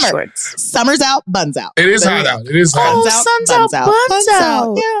booty shorts. Summer's out, buns out. It is hot out. It is hot. Sun's out, buns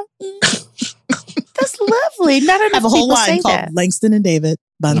out. Yeah. That's lovely. Not enough I have a whole people line say called that. Langston and David.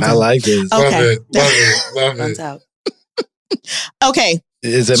 Buns I out. like this. Okay. Love Buns it. out. Okay.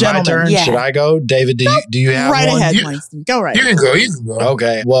 Is it Gentlemen, my turn? yeah. Should I go? David, do you have right one? ahead, Langston. Go right You ahead. can go.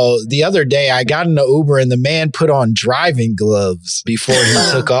 Okay. Well, the other day I got in the Uber and the man put on driving gloves before he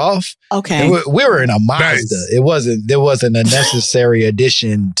took off. Okay. And we were in a Mazda. Nice. There wasn't a necessary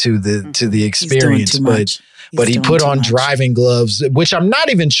addition to the experience, but he put on driving gloves, which I'm not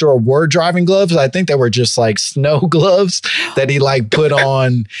even sure were driving gloves. I think they were just like snow gloves that he put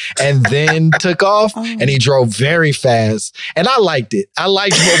on and then took off. And he drove very fast. And I liked it. I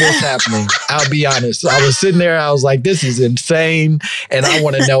liked what was happening. I'll be honest. I was sitting there. I was like, this is insane. And I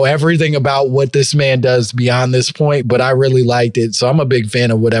want to know everything about what this man does beyond this point. But I really liked it. So I'm a big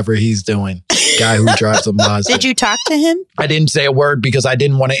fan of whatever he's doing. guy who drives a Mazda. Did you talk to him? I didn't say a word because I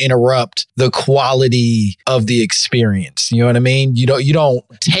didn't want to interrupt the quality of the experience. You know what I mean? You don't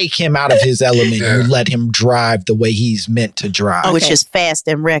take him out of his element. You let him drive the way he's meant to drive. Which is fast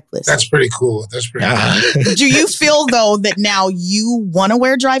and reckless. That's pretty cool. Cool. Do you feel, though, that now you want to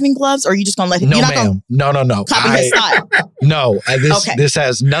wear driving gloves, or are you just going to let him? No, you're not ma'am. No. Copy his style. No, this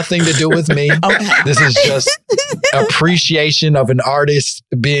has nothing to do with me. This is just appreciation of an artist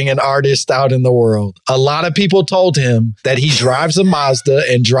being an artist out in the world. A lot of people told him that he drives a Mazda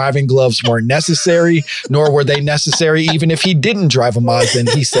and driving gloves weren't necessary, nor were they necessary even if he didn't drive a Mazda. And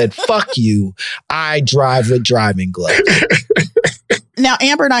he said, fuck you, I drive with driving gloves. Now,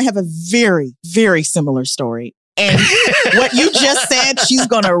 Amber and I have a very, very similar story. And what you just said, she's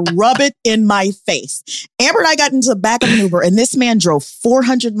going to rub it in my face. Amber and I got into the back of an Uber, and this man drove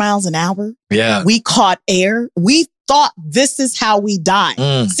 400 miles an hour. Yeah. We caught air. We thought this is how we die.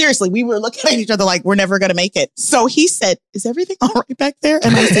 Seriously, we were looking at each other like we're never going to make it. So he said, is everything all right back there?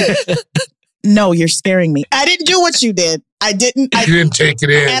 And I said, no, you're scaring me. I didn't do what you did. I didn't. You didn't take it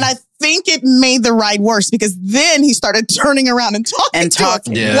in. And I think it made the ride worse because then he started turning around and talking to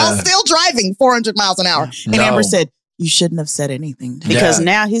us while still driving 400 miles an hour. And Amber said, you shouldn't have said anything. Because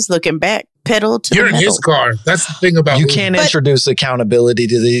now he's looking back, pedal to You're the metal. in his car. That's the thing about you can't introduce accountability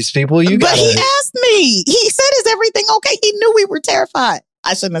to these people. But he asked me. He said, is everything okay? He knew we were terrified.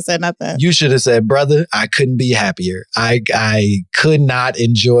 I shouldn't have said nothing. You should have said, brother, I couldn't be happier. I could not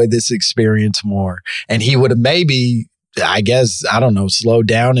enjoy this experience more. And he would have maybe, I guess, I don't know, slowed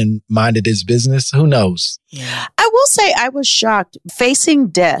down and minded his business. Who knows? Yeah. I will say I was shocked. Facing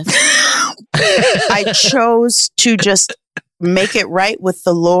death, I chose to just make it right with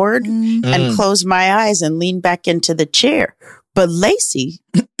the Lord and close my eyes and lean back into the chair. But Lacey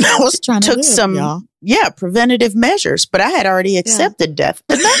took some preventative measures, but I had already accepted death.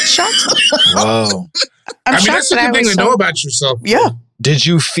 And that shocks me. Whoa. I'm shocked that's a good thing to know about yourself. Yeah. Did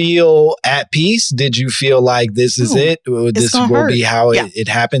you feel at peace? Did you feel like this is it? This will be how it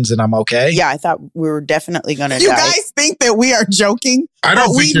happens and I'm okay? Yeah, I thought we were definitely going to die. You guys think that we are joking? I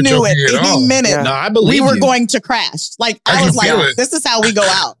don't think you're joking at all. Any minute, No, I believe we were you. going to crash. Like, I was like, this is how we go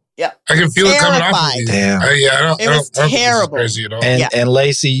out. Yeah, I can feel it coming off of you. Damn. It was terrible. Crazy at all. And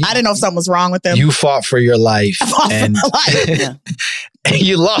Lacey, I didn't know if something was wrong with him. you fought for your life. I fought for my life. And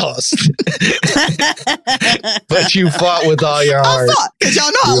you lost. But you fought with all your heart. I fought, because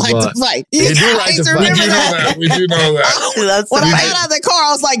y'all know I like to fight. You do like to fight. We do know that. When I got out of the car,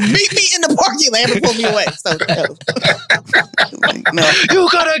 I was like, meet me in the parking lot. Amber pulled me away. So, you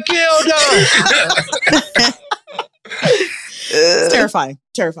could have killed her. It's terrifying.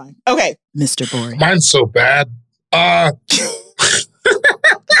 Terrifying. Okay. Mr. Gborie. Mine's so bad.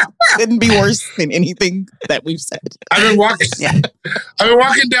 Couldn't be worse than anything that we've said. I've been walking. I've been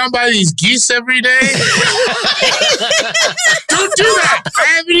walking down by these geese every day. Don't do that. I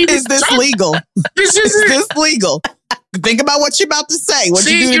haven't even. Is this legal? Is this legal? Think about what you're about to say. What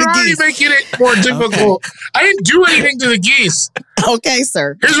you do to you're the already geese? making it more difficult. Okay. I didn't do anything to the geese. Okay,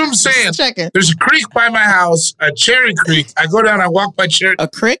 sir. Here's what I'm saying. Checking. There's a creek by my house, a Cherry Creek. I go down, I walk by Cherry. A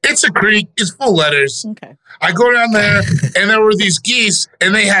creek? It's a creek. It's full letters. Okay. I go down there, and there were these geese,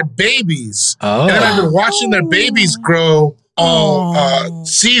 and they had babies. Oh. And then I've been watching their babies grow all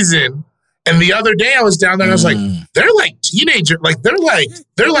season. And the other day I was down there and I was like, they're like teenager. Like they're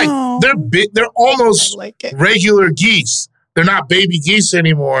big. They're almost regular geese. They're not baby geese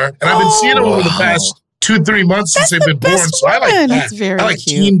anymore. And I've been seeing them over the past 2-3 months since they've been born. So I like that. That's very I like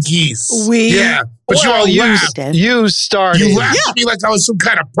cute. teen geese. Yeah. But you all laughed. You started. You laughed at me like I was some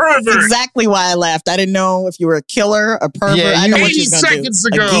kind of pervert. Exactly why I laughed. I didn't know if you were a killer, a pervert. Yeah, I know what 80 you was gonna seconds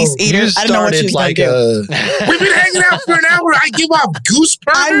do. ago. A geese eater. I didn't know what you was going to do. We've been hanging out for an hour. I give off goose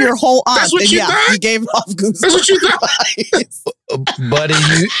pervert. I'm your whole aunt. That's what you thought? You gave off goose. That's what you thought? Buddy,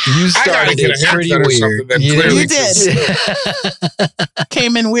 you started it pretty weird. You did.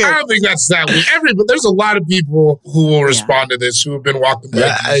 Came in weird. I don't think that's that weird. But there's a lot of people who will respond to this who have been walking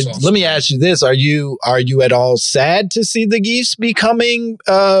back. Let me ask you this. Are you at all sad to see the geese becoming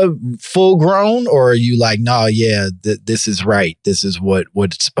full grown? Or are you like, no, this is right. This is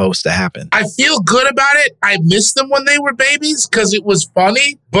what's supposed to happen? I feel good about it. I missed them when they were babies because it was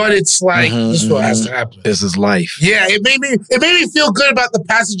funny. But it's like, this is what has to happen. This is life. Yeah, it made me feel good about the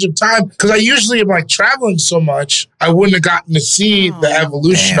passage of time because I usually am like traveling so much, I wouldn't have gotten to see the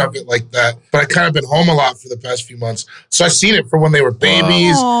evolution of it like that. But I kind of been home a lot for the past few months. So I've seen it from when they were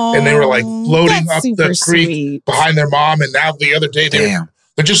babies and they were like floating up the creek behind their mom. And now the other day, they're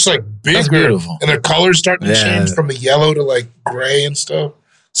just like bigger and their colors starting to change from the yellow to like gray and stuff.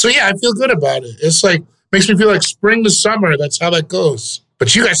 So yeah, I feel good about it. It's like, makes me feel like spring to summer. That's how that goes.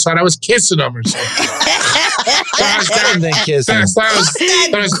 But you guys thought I was kissing them or something. I was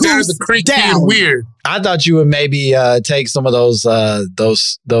down at the creek being weird. I thought you would maybe take some of those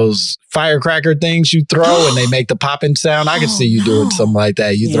firecracker things you throw and they make the popping sound. I could see you doing something like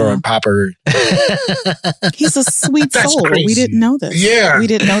that. You throwing popper. He's a sweet soul. Crazy. We didn't know this. Yeah. We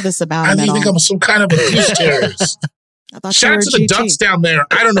didn't know this about him at all. I think I'm some kind of a goose terrorist. Shout out to the ducks down there.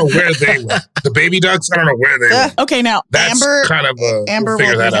 I don't know where they went. The baby ducks, I don't know where they went. Okay, now That's Amber, kind of Amber, we'll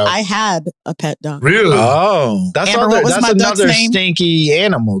figure that out. I had a pet duck. Really? Oh, that's Amber, another stinky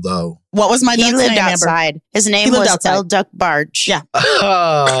animal, though. What was my duck's name? He lived outside. Amber? His name was El Duck Barge. Yeah.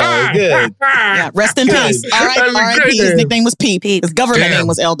 Oh, good. Yeah. Rest in peace. R.I.P. His nickname was Peep. His government name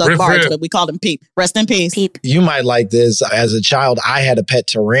was El Duck Barge, but we called him Peep. Rest in peace. Peep. You might like this. As a child, I had a pet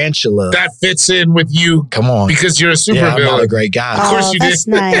tarantula. That fits in with you. Come on. Because you're a super I'm villain. not a great guy. Of course you did.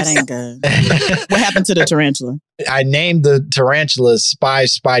 Nice. That ain't good. What happened to the tarantula? I named the tarantula Spy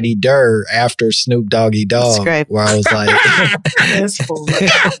Spidey Durr after Snoop Doggy Dogg. That's great. Where I was like,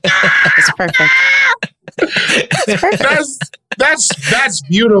 It's perfect. It's perfect. That's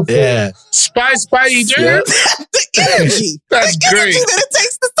beautiful. Yeah. Spy Spidey Durr. The energy. That's the great. energy that it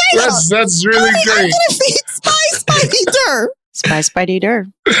takes to say that. That's really great. I'm gonna feed Spy Spidey Durr. Spy Spidey Durr.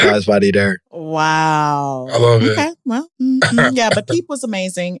 Spy Spidey Durr. Wow. I love it. Okay. Well, yeah, but Peep was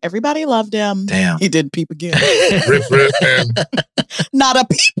amazing. Everybody loved him. Damn. He did Peep again. Rip, man. Not a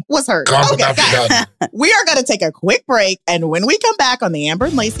peep was heard. Okay, guys, we are going to take a quick break. And when we come back on the Amber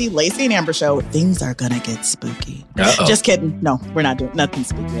and Lacey and Amber Show, things are going to get spooky. Uh-oh. Just kidding. No, we're not doing nothing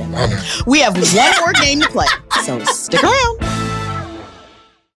spooky. We have one more game to play. So stick around.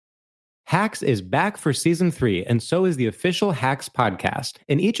 Hacks is back for season 3, and so is the official Hacks podcast.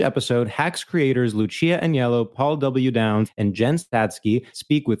 In each episode, Hacks creators Lucia Agnello, Paul W. Downs, and Jen Statsky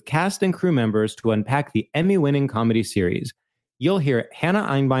speak with cast and crew members to unpack the Emmy-winning comedy series. You'll hear Hannah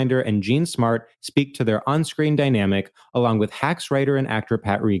Einbinder and Jean Smart speak to their on-screen dynamic, along with Hacks writer and actor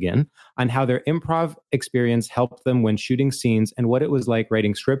Pat Regan, on how their improv experience helped them when shooting scenes and what it was like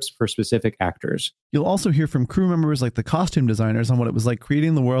writing scripts for specific actors. You'll also hear from crew members like the costume designers on what it was like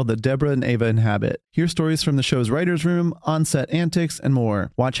creating the world that Deborah and Ava inhabit. Hear stories from the show's writer's room, on-set antics, and more.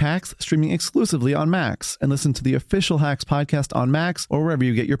 Watch Hacks streaming exclusively on Max, and listen to the official Hacks podcast on Max or wherever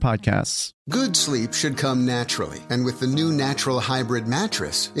you get your podcasts. Good sleep should come naturally, and with the new Natural Hybrid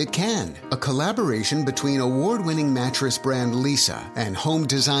mattress, it can. A collaboration between award-winning mattress brand Leesa and home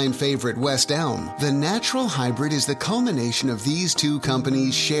design favorite West Elm, the Natural Hybrid is the culmination of these two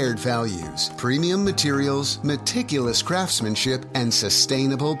companies' shared values: premium materials, meticulous craftsmanship, and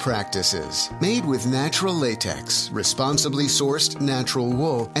sustainable practices. Made with natural latex, responsibly sourced natural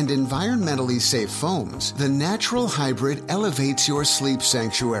wool, and environmentally safe foams, the Natural Hybrid elevates your sleep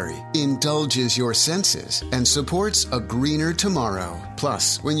sanctuary, indulges your senses, and supports a greener tomorrow.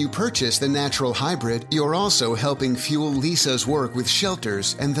 Plus, when you purchase the Natural Hybrid, you're also helping fuel Leesa's work with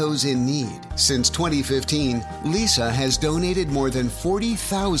shelters and those in need. Since 2015, Leesa has donated more than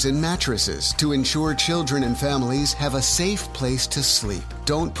 40,000 mattresses to ensure children and families have a safe place to sleep.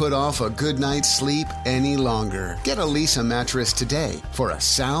 Don't put off a good night's sleep any longer. Get a Leesa mattress today for a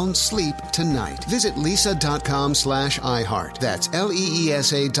sound sleep tonight. Visit leesa.com/iHeart. That's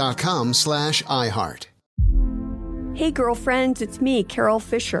LEESA.com/iHeart. Hey girlfriends, it's me, Carol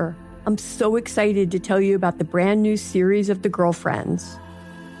Fisher. I'm so excited to tell you about the brand new series of The Girlfriends.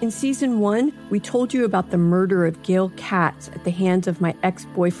 In season 1, we told you about the murder of Gail Katz at the hands of my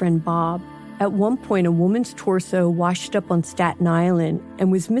ex-boyfriend Bob. At one point, a woman's torso washed up on Staten Island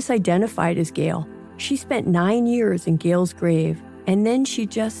and was misidentified as Gail. She spent 9 years in Gail's grave, and then she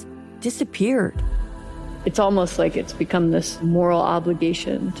just disappeared. It's almost like it's become this moral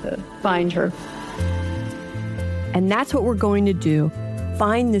obligation to find her. And that's what we're going to do.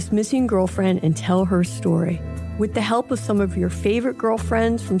 Find this missing girlfriend and tell her story. With the help of some of your favorite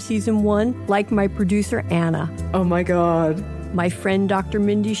girlfriends from season 1, like my producer Anna. Oh my God. My friend Dr.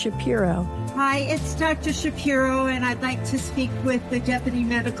 Mindy Shapiro. Hi, it's Dr. Shapiro, and I'd like to speak with the deputy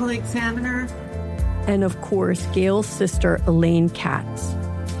medical examiner. And of course, Gail's sister, Elaine Katz.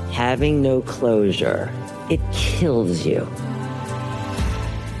 Having no closure, it kills you.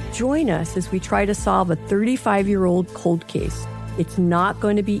 Join us as we try to solve a 35-year-old cold case. It's not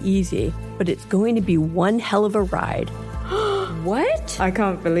going to be easy, but it's going to be one hell of a ride. What? I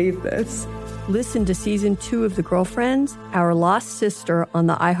can't believe this. Listen to season 2 of The Girlfriends, Our Lost Sister on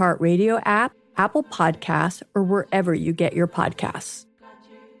the iHeartRadio app, Apple Podcasts, or wherever you get your podcasts.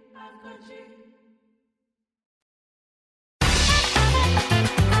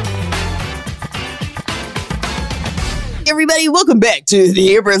 everybody. Welcome back to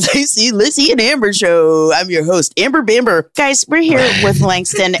the Amber, Lissy, and Amber Show. I'm your host, Amber Bamber. Guys, we're here with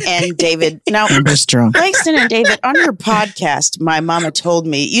Langston and David. Now, Amber's drunk. Langston and David, on your podcast, my mama told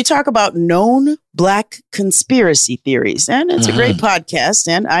me, you talk about known Black conspiracy theories. And it's a great podcast,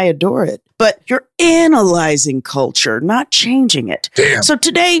 and I adore it. But you're analyzing culture, not changing it. Damn. So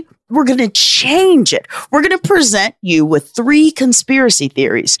today, we're going to change it. We're going to present you with 3 conspiracy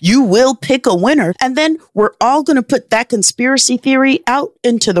theories. You will pick a winner, and then we're all going to put that conspiracy theory out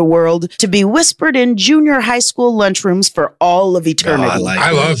into the world to be whispered in junior high school lunchrooms for all of eternity.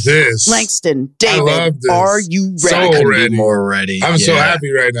 I love this. Langston, David, I love this. are you ready? So ready. More ready. I'm so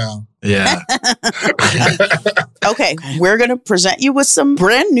happy right now. Yeah. Okay, we're going to present you with some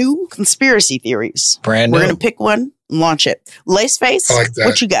brand new conspiracy theories. Brand We're new. going to pick one, launch it. Laceface, I like that.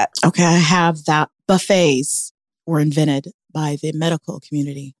 what you got? Okay, I have that buffets were invented by the medical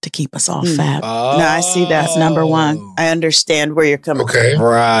community to keep us all fat. No, I see that. That's number 1. I understand where you're coming Okay. from.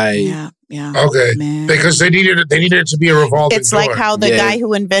 Right. Yeah. Okay. Man. Because they needed it to be a revolving It's like door. how the guy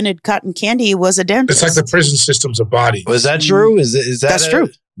who invented cotton candy was a dentist. It's like the prison system's a body. Was that true? Is that That's true.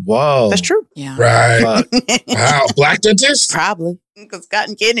 Whoa. That's true. Yeah. Right. Wow. Black dentist? Probably. Because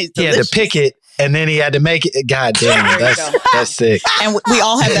cotton candy's He had delicious. to pick it, and then he had to make it. God damn, that's sick. And we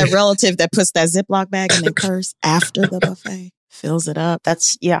all have that relative that puts that Ziploc bag in their purse after the buffet, fills it up.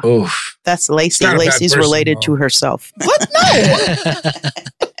 That's, Oof. That's Lacey. not a bad Lacey's person, related though. to herself. What? No.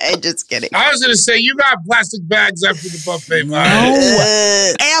 I'm just kidding. I was going to say, you got plastic bags after the buffet,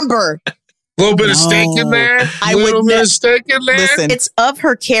 man. Amber. A little bit of steak in there. I A little would bit ne- of steak in there. Listen. It's of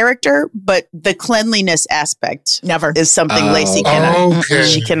her character, but the cleanliness aspect Never. is something Lacey cannot. Okay.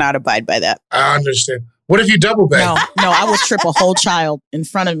 She cannot abide by that. I understand. What if you double bag? No, I will trip a whole child in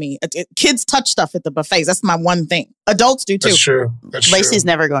front of me. Kids touch stuff at the buffets. That's my one thing. Adults do too. That's true. That's Lacey's true.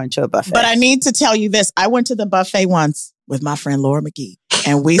 never going to a buffet. But I need to tell you this. I went to the buffet once with my friend Laura McGee,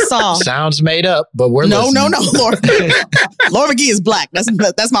 and we saw. Sounds made up, but we're No. listening. Laura McGee is Black.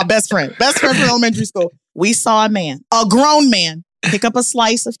 That's my best friend. Best friend from elementary school. We saw a grown man, pick up a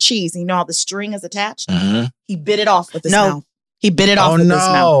slice of cheese. And you know how the string is attached? Mhm. He bit it off with his No. mouth. He bit it off Oh, with his no.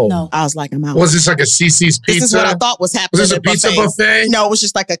 mouth. No. I was like, I'm out. Was this like a CC's pizza? This is what I thought was happening. Was this a at pizza buffets. buffet? No, it was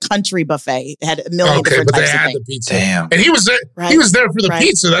just like a country buffet. It had a million Okay, different but they types of had things. the pizza. Damn. And he was there. Right. He was there for the Right.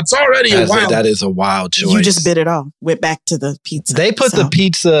 pizza. That's already a wild. That is a wild choice. You just bit it off. Went back to the pizza. They put So, the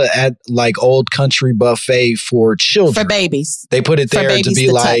pizza at like Old Country Buffet for children. for babies. They put it For there to babies be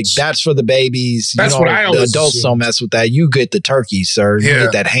to like, touch. that's for the babies. That's you what know, I the always adults assumed. don't mess with that. You get the turkey, sir. You Yeah.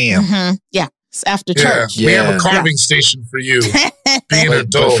 get that ham. Mhm. Yeah. It's after Yeah. church. We have Yeah. a carving station for you. Being an But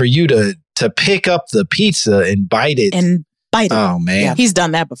adult. for you to pick up the pizza and bite it. And bite it. Oh, man. Yeah, he's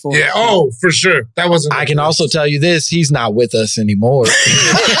done that before. Yeah. Oh, for sure. That wasn't. I can also tell you this. He's not with us anymore.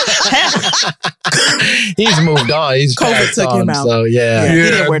 He's moved on. He's COVID passed took on. him out. So, yeah. He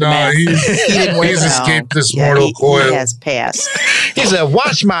didn't wear the mask. He didn't wear He's the mask. escaped this Yeah, mortal he coil. has passed. He said,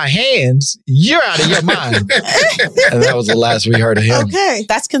 watch my hands. You're out of your mind. And that was the last we heard of him. Okay.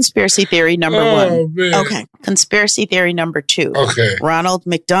 That's conspiracy theory number Oh, 1. man. Okay. Conspiracy theory number 2. Okay. Ronald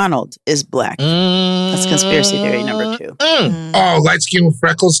McDonald is Black. That's conspiracy theory number 2. Oh, light skin with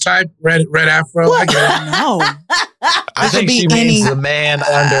freckles type, red afro. I get it. No. I It could think be she means any- the man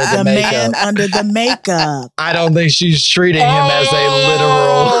under the The makeup. man under the makeup. I don't think she's treating him as a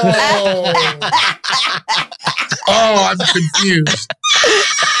literal. Oh, I'm confused.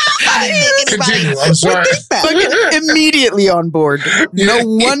 Continue. I'm sorry. Fucking immediately on board. No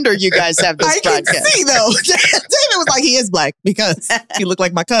wonder you guys have this I can podcast. see though. David was like, he is Black because he looked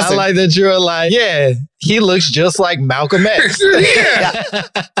like my I cousin. like that you're like, yeah, he looks just like Malcolm X. Yeah.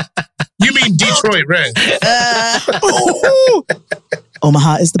 You mean Detroit Red?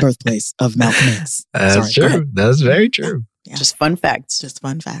 Omaha is the birthplace of Malcolm X. That's Sorry, go true. ahead. That's very true. Yeah. Just fun facts. Just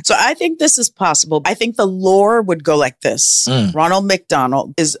fun fact. So I think this is possible. I think the lore would go like this. Ronald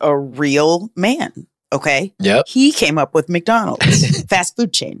McDonald is a real man. Okay. Yep. He came up with McDonald's fast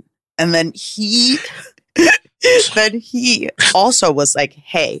food chain. And then he also was like,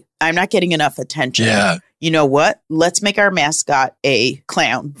 hey, I'm not getting enough attention. Yeah. You know what? Let's make our mascot a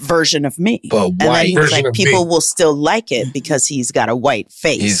clown version of me. But And then white he was version like, of people me. will still like it because he's got a white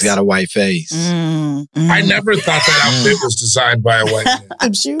face. He's got a white face. I never thought that outfit was designed by a white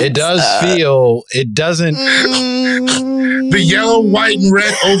man. It does feel, it doesn't. The yellow, white, and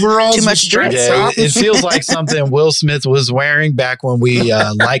red overalls. Too much with striped dress. Yeah, top. it feels like something Will Smith was wearing back when we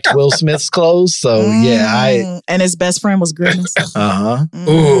liked Will Smith's clothes. So, yeah, And his best friend was Grimace. Uh-huh.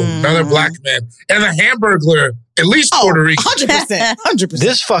 Ooh, Another black man. And the Hamburglar, at least Puerto Rican. 100%. 100%.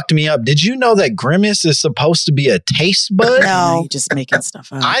 This fucked me up. Did you know that Grimace is supposed to be a taste bud? No, you're just making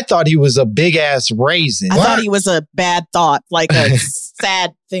stuff up. I thought he was a big ass raisin. I thought he was a bad thought, like a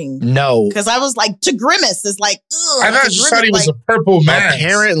sad thing. No. Because I was like, to Grimace is like, ugh. I just thought he was a purple man.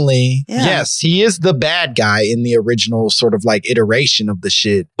 Apparently, yes, he is the bad guy in the original sort of like iteration of the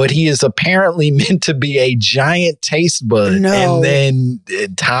shit, but he is apparently meant to be a giant taste bud. No. And then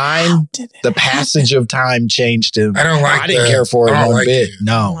the passage of time changed him. I don't like I didn't that. care for it I don't one like bit. it. I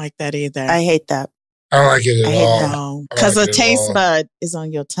No. don't like that either. I hate that. I don't like it at all. No, because a taste bud is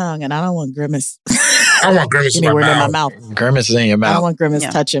on your tongue, and I don't want Grimace. I want Grimace in anywhere my in my mouth. mouth. Grimace is in your I don't mouth. want Grimace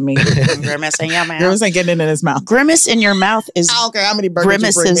touching me. Grimace in your mouth. Grimace ain't getting it in his mouth. Grimace in your mouth is I don't care how many burgers you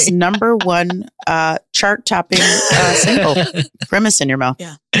bring Grimace's me. number one chart-topping single. Grimace in your mouth.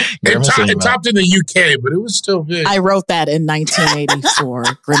 Yeah. It topped in the UK, but it was still big. I wrote that in 1984.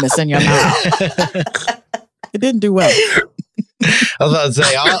 Grimace in your mouth. It didn't do well. I was about to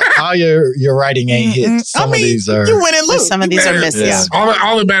say, all your writing ain't hit. Some of these are. You win and lose. Some of these are missed. Yeah. All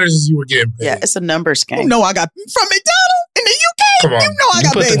that matters is you were getting paid. Yeah, it's a numbers game. You know I got from McDonald's in the UK. Come on. You know I You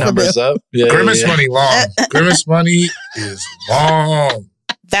got put the paid for numbers this. up. Yeah, Grimace yeah. money long. Grimace money is long.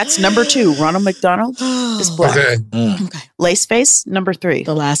 That's number 2. Ronald McDonald is black. Okay. Okay. Lace face, number 3.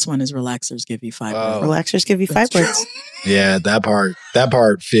 The last one is relaxers give you 5 words. Relaxers give you 5 words. Yeah, that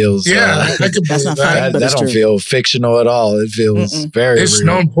part feels. Yeah, I can That's believe not funny, that. but that it's don't true. feel fictional at all. It feels very It's real.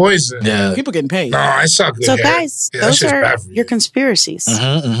 known poison. Yeah. People getting paid. No, I saw good So, hair. guys, Yeah, that's those just are bad for your conspiracies.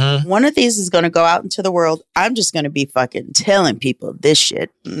 One of these is going to go out into the world. I'm just going to be fucking telling people this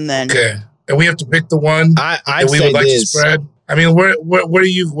shit. And then Okay. And we have to pick the one I'd that we say would like to this. spread. I mean, where do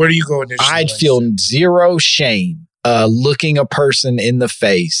you go initially? I'd feel zero shame looking a person in the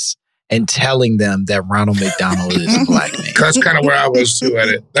face and telling them that Ronald McDonald is a black man. That's kind of where I was too at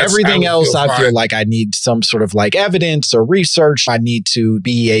it. Everything else, I feel fine. like I need some sort of like evidence or research. I need to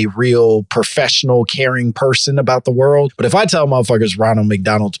be a real professional, caring person about the world. But if I tell motherfuckers Ronald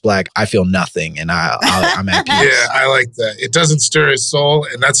McDonald's black, I feel nothing, and I'm at peace. Yeah, I like that. It doesn't stir his soul,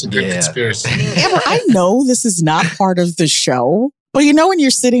 and that's a good conspiracy. Amber, I know this is not part of the show, but you know when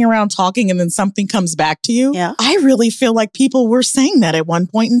you're sitting around talking and then something comes back to you? Yeah. I really feel like people were saying that at one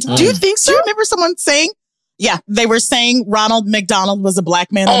point in time. Do you think so? Do you remember someone saying? Yeah, they were saying Ronald McDonald was a black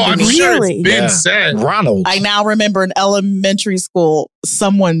man. Oh, I'm sure Really? it's been said. Ronald. I now remember in elementary school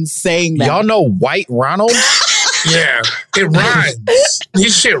someone saying that. Y'all know White Ronald? Yeah, it rhymes.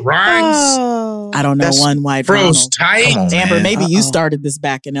 This shit rhymes. Oh. I don't know That's one white froze Ronald. tight. Come on, Amber, man. maybe you started this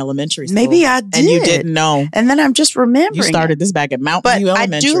back in elementary school. Maybe I did. And you didn't know. And then I'm just remembering. You started this back at Mountain But View I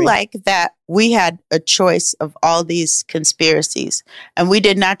Elementary. do like that we had a choice of all these conspiracies, and we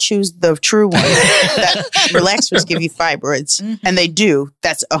did not choose the true one. That relaxers give you 5 words, and they do.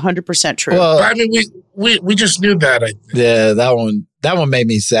 That's 100% true. Well, I mean, we just knew that. I think. yeah, that one made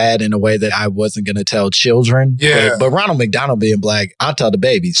me sad in a way that I wasn't going to tell children. Yeah. But Ronald McDonald being black, I'll tell the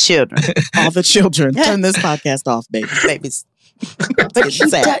babies. Children, all the children. Turn this podcast off, baby. babies.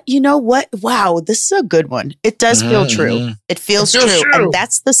 But You know what? Wow, this is a good one. It does feel true. It feels, It feels true. true. And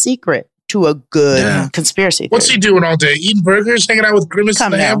that's the secret to a good Yeah. conspiracy theory. What's he doing all day? Eating burgers, hanging out with Grimace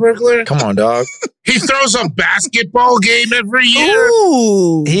Come and the now. Hamburglar? Come on, dog. He throws a basketball game every year.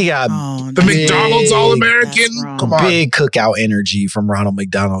 Ooh. He got The McDonald's All-American. Come on. big cookout energy from Ronald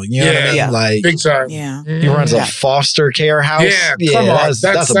McDonald. You know what I mean? Yeah. Like, Big time. Yeah. he runs a foster care house. Yeah, come on.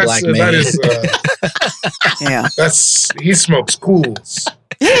 That's a black man. That is, Yeah. he smokes pools.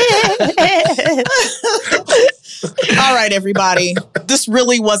 All right, everybody. This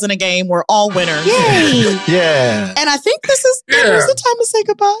really wasn't a game. We're all winners. Yay. Yeah. And I think this is the time to say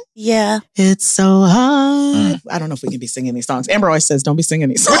goodbye. Yeah. It's so hard. I don't know if we can be singing these songs. Amber always says, don't be singing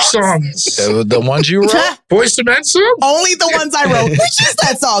these songs. Which songs? The ones you wrote? Boys to Men song? Only the ones I wrote. Which is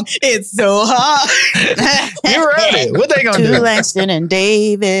that song? It's so hard. You wrote it. What they gonna To do? Langston and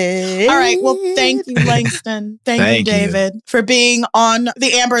David. All right. Well, thank you, Langston. Thank you, Thank you. David, for being on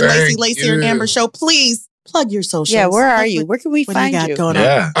the Amber and Thank Lacey and you. Amber show. Please plug your socials. Yeah, where are you? Where can we What do you find got you? going on?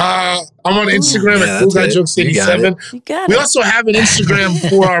 Yeah. I'm on Instagram Yeah, at Cool Guy that's it. Jokes You got 87. it. You got We it. also have an Instagram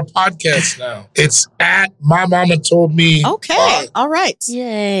for our podcast now. It's at My Mama Told Me. Okay. All right.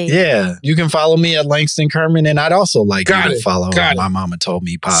 Yay. Yeah. You can follow me at Langston Kerman, and I'd also like Got you to it. follow Got My it. Mama Told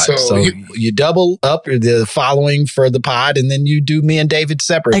Me pod. So So, you double up the following for the pod, and then you do me and David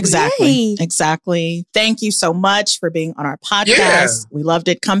separately. Exactly. Yay. Exactly. Thank you so much for being on our podcast. Yeah. We loved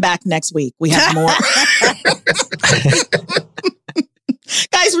it. Come back next week. We have more.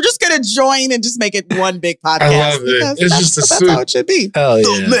 Guys, Guys, we're just going to join and just make it one big podcast. I love it. It's just a that's how it should be. Hell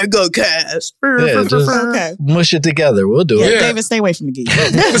yeah. Mega cast. Yeah, just Okay. mush it together. We'll do it. David, stay away from the geek.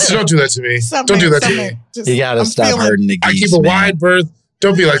 Listen, don't do that to me. Don't do that to me. You gotta stop hurting the geese. I keep a wide berth.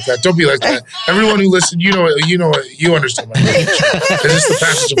 Don't be like that. Don't be like that. Everyone who listens, you understand my language. It's just the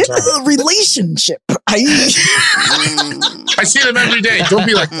passage of It's time. a relationship. I see them every day. Don't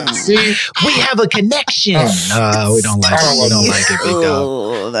be like that. See? We have a connection. We don't like it. We don't like it, big dog.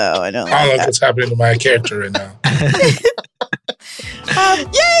 Oh, no, I don't I don't like that. what's happening to my character right now.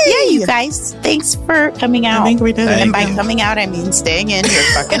 Yay! Yeah, you guys. Thanks for coming out. I think we did. And by coming out, I mean staying in your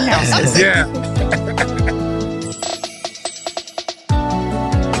fucking houses. Yeah.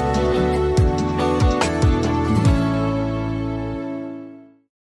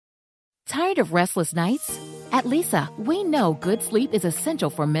 Tired of restless nights? At Leesa, we know good sleep is essential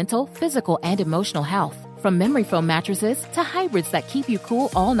for mental, physical, and emotional health. From memory foam mattresses to hybrids that keep you cool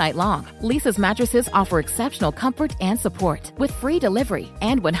all night long, Leesa's mattresses offer exceptional comfort and support with free delivery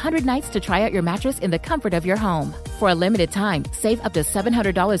and 100 nights to try out your mattress in the comfort of your home. For a limited time, save up to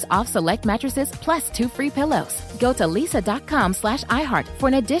 $700 off select mattresses plus 2 free pillows. Go to leesa.com/iHeart for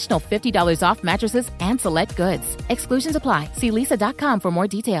an additional $50 off mattresses and select goods. Exclusions apply. See leesa.com for more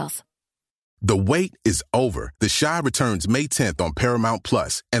details. The wait is over. The Chi returns May 10th on Paramount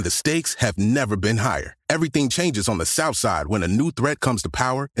Plus, and the stakes have never been higher. Everything changes on the South Side when a new threat comes to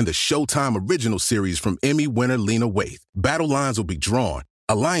power in the Showtime original series from Emmy winner Lena Waithe. Battle lines will be drawn,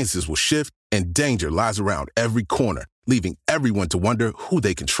 alliances will shift, and danger lies around every corner, leaving everyone to wonder who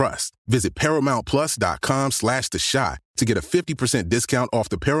they can trust. Visit ParamountPlus.com/The Chi to get a 50% discount off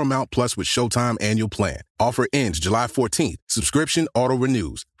the Paramount Plus with Showtime annual plan. Offer ends July 14th. Subscription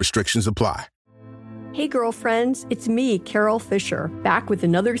auto-renews. Restrictions apply. Hey girlfriends, it's me, Carol Fisher, back with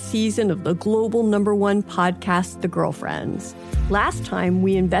another season of the global #1 podcast, The Girlfriends. Last time,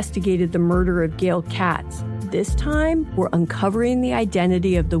 we investigated the murder of Gail Katz. This time, we're uncovering the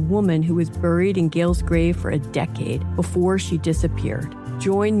identity of the woman who was buried in Gail's grave for a decade before she disappeared.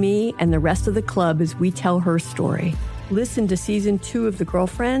 Join me and the rest of the club as we tell her story. Listen to Season 2 of The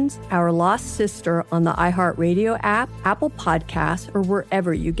Girlfriends, Our Lost Sister on the iHeartRadio app, Apple Podcasts, or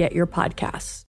wherever you get your podcasts.